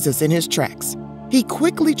Jesus in his tracks. He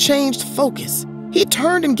quickly changed focus. He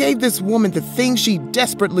turned and gave this woman the thing she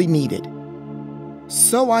desperately needed.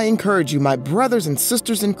 So I encourage you, my brothers and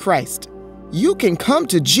sisters in Christ, you can come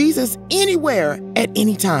to Jesus anywhere at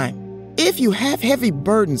any time. If you have heavy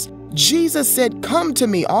burdens, Jesus said, "Come to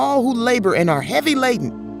me, all who labor and are heavy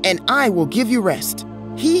laden, and I will give you rest."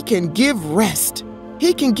 He can give rest.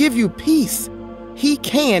 He can give you peace. He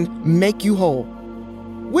can make you whole.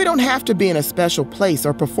 We don't have to be in a special place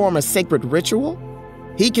or perform a sacred ritual.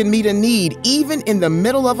 He can meet a need even in the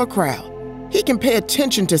middle of a crowd. He can pay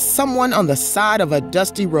attention to someone on the side of a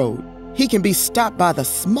dusty road. He can be stopped by the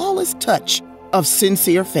smallest touch of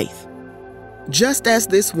sincere faith. Just as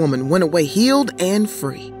this woman went away healed and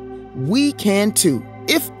free, we can too,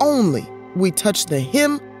 if only we touch the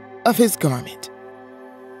hem of his garment.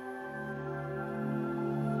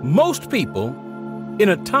 Most people, in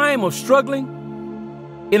a time of struggling,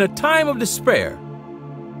 in a time of despair,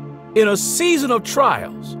 in a season of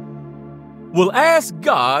trials, will ask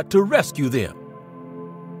God to rescue them.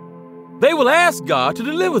 They will ask God to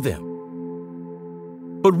deliver them.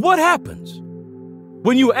 But what happens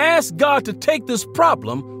when you ask God to take this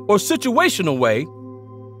problem or situation away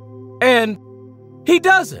and He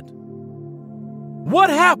doesn't? What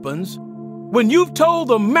happens when you've told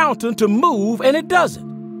the mountain to move and it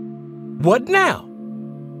doesn't? What now?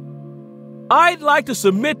 I'd like to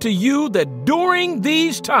submit to you that during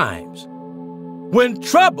these times, when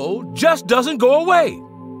trouble just doesn't go away,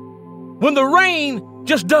 when the rain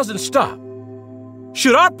just doesn't stop,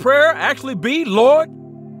 should our prayer actually be, Lord,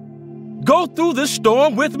 go through this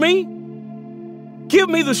storm with me? Give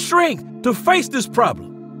me the strength to face this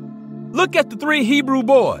problem. Look at the 3 Hebrew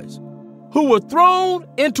boys who were thrown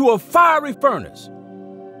into a fiery furnace.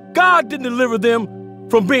 God didn't deliver them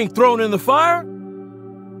from being thrown in the fire.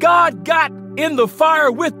 God got in the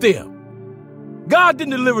fire with them. God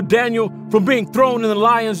didn't deliver Daniel from being thrown in the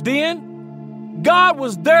lion's den. God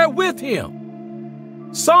was there with him.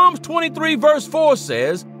 Psalms 23 verse 4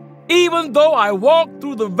 says, even though I walk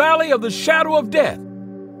through the valley of the shadow of death,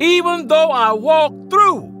 even though I walk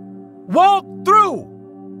through.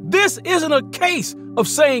 This isn't a case of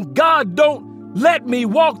saying, God, don't let me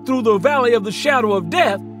walk through the valley of the shadow of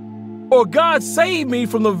death, or God save me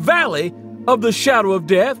from the valley of the shadow of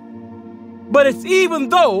death. But it's even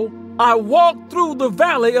though I walk through the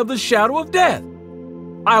valley of the shadow of death,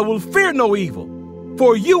 I will fear no evil,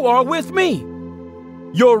 for you are with me.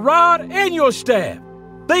 Your rod and your staff,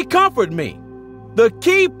 they comfort me. The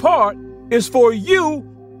key part is for you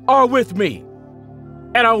are with me.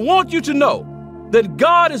 And I want you to know that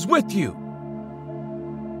God is with you.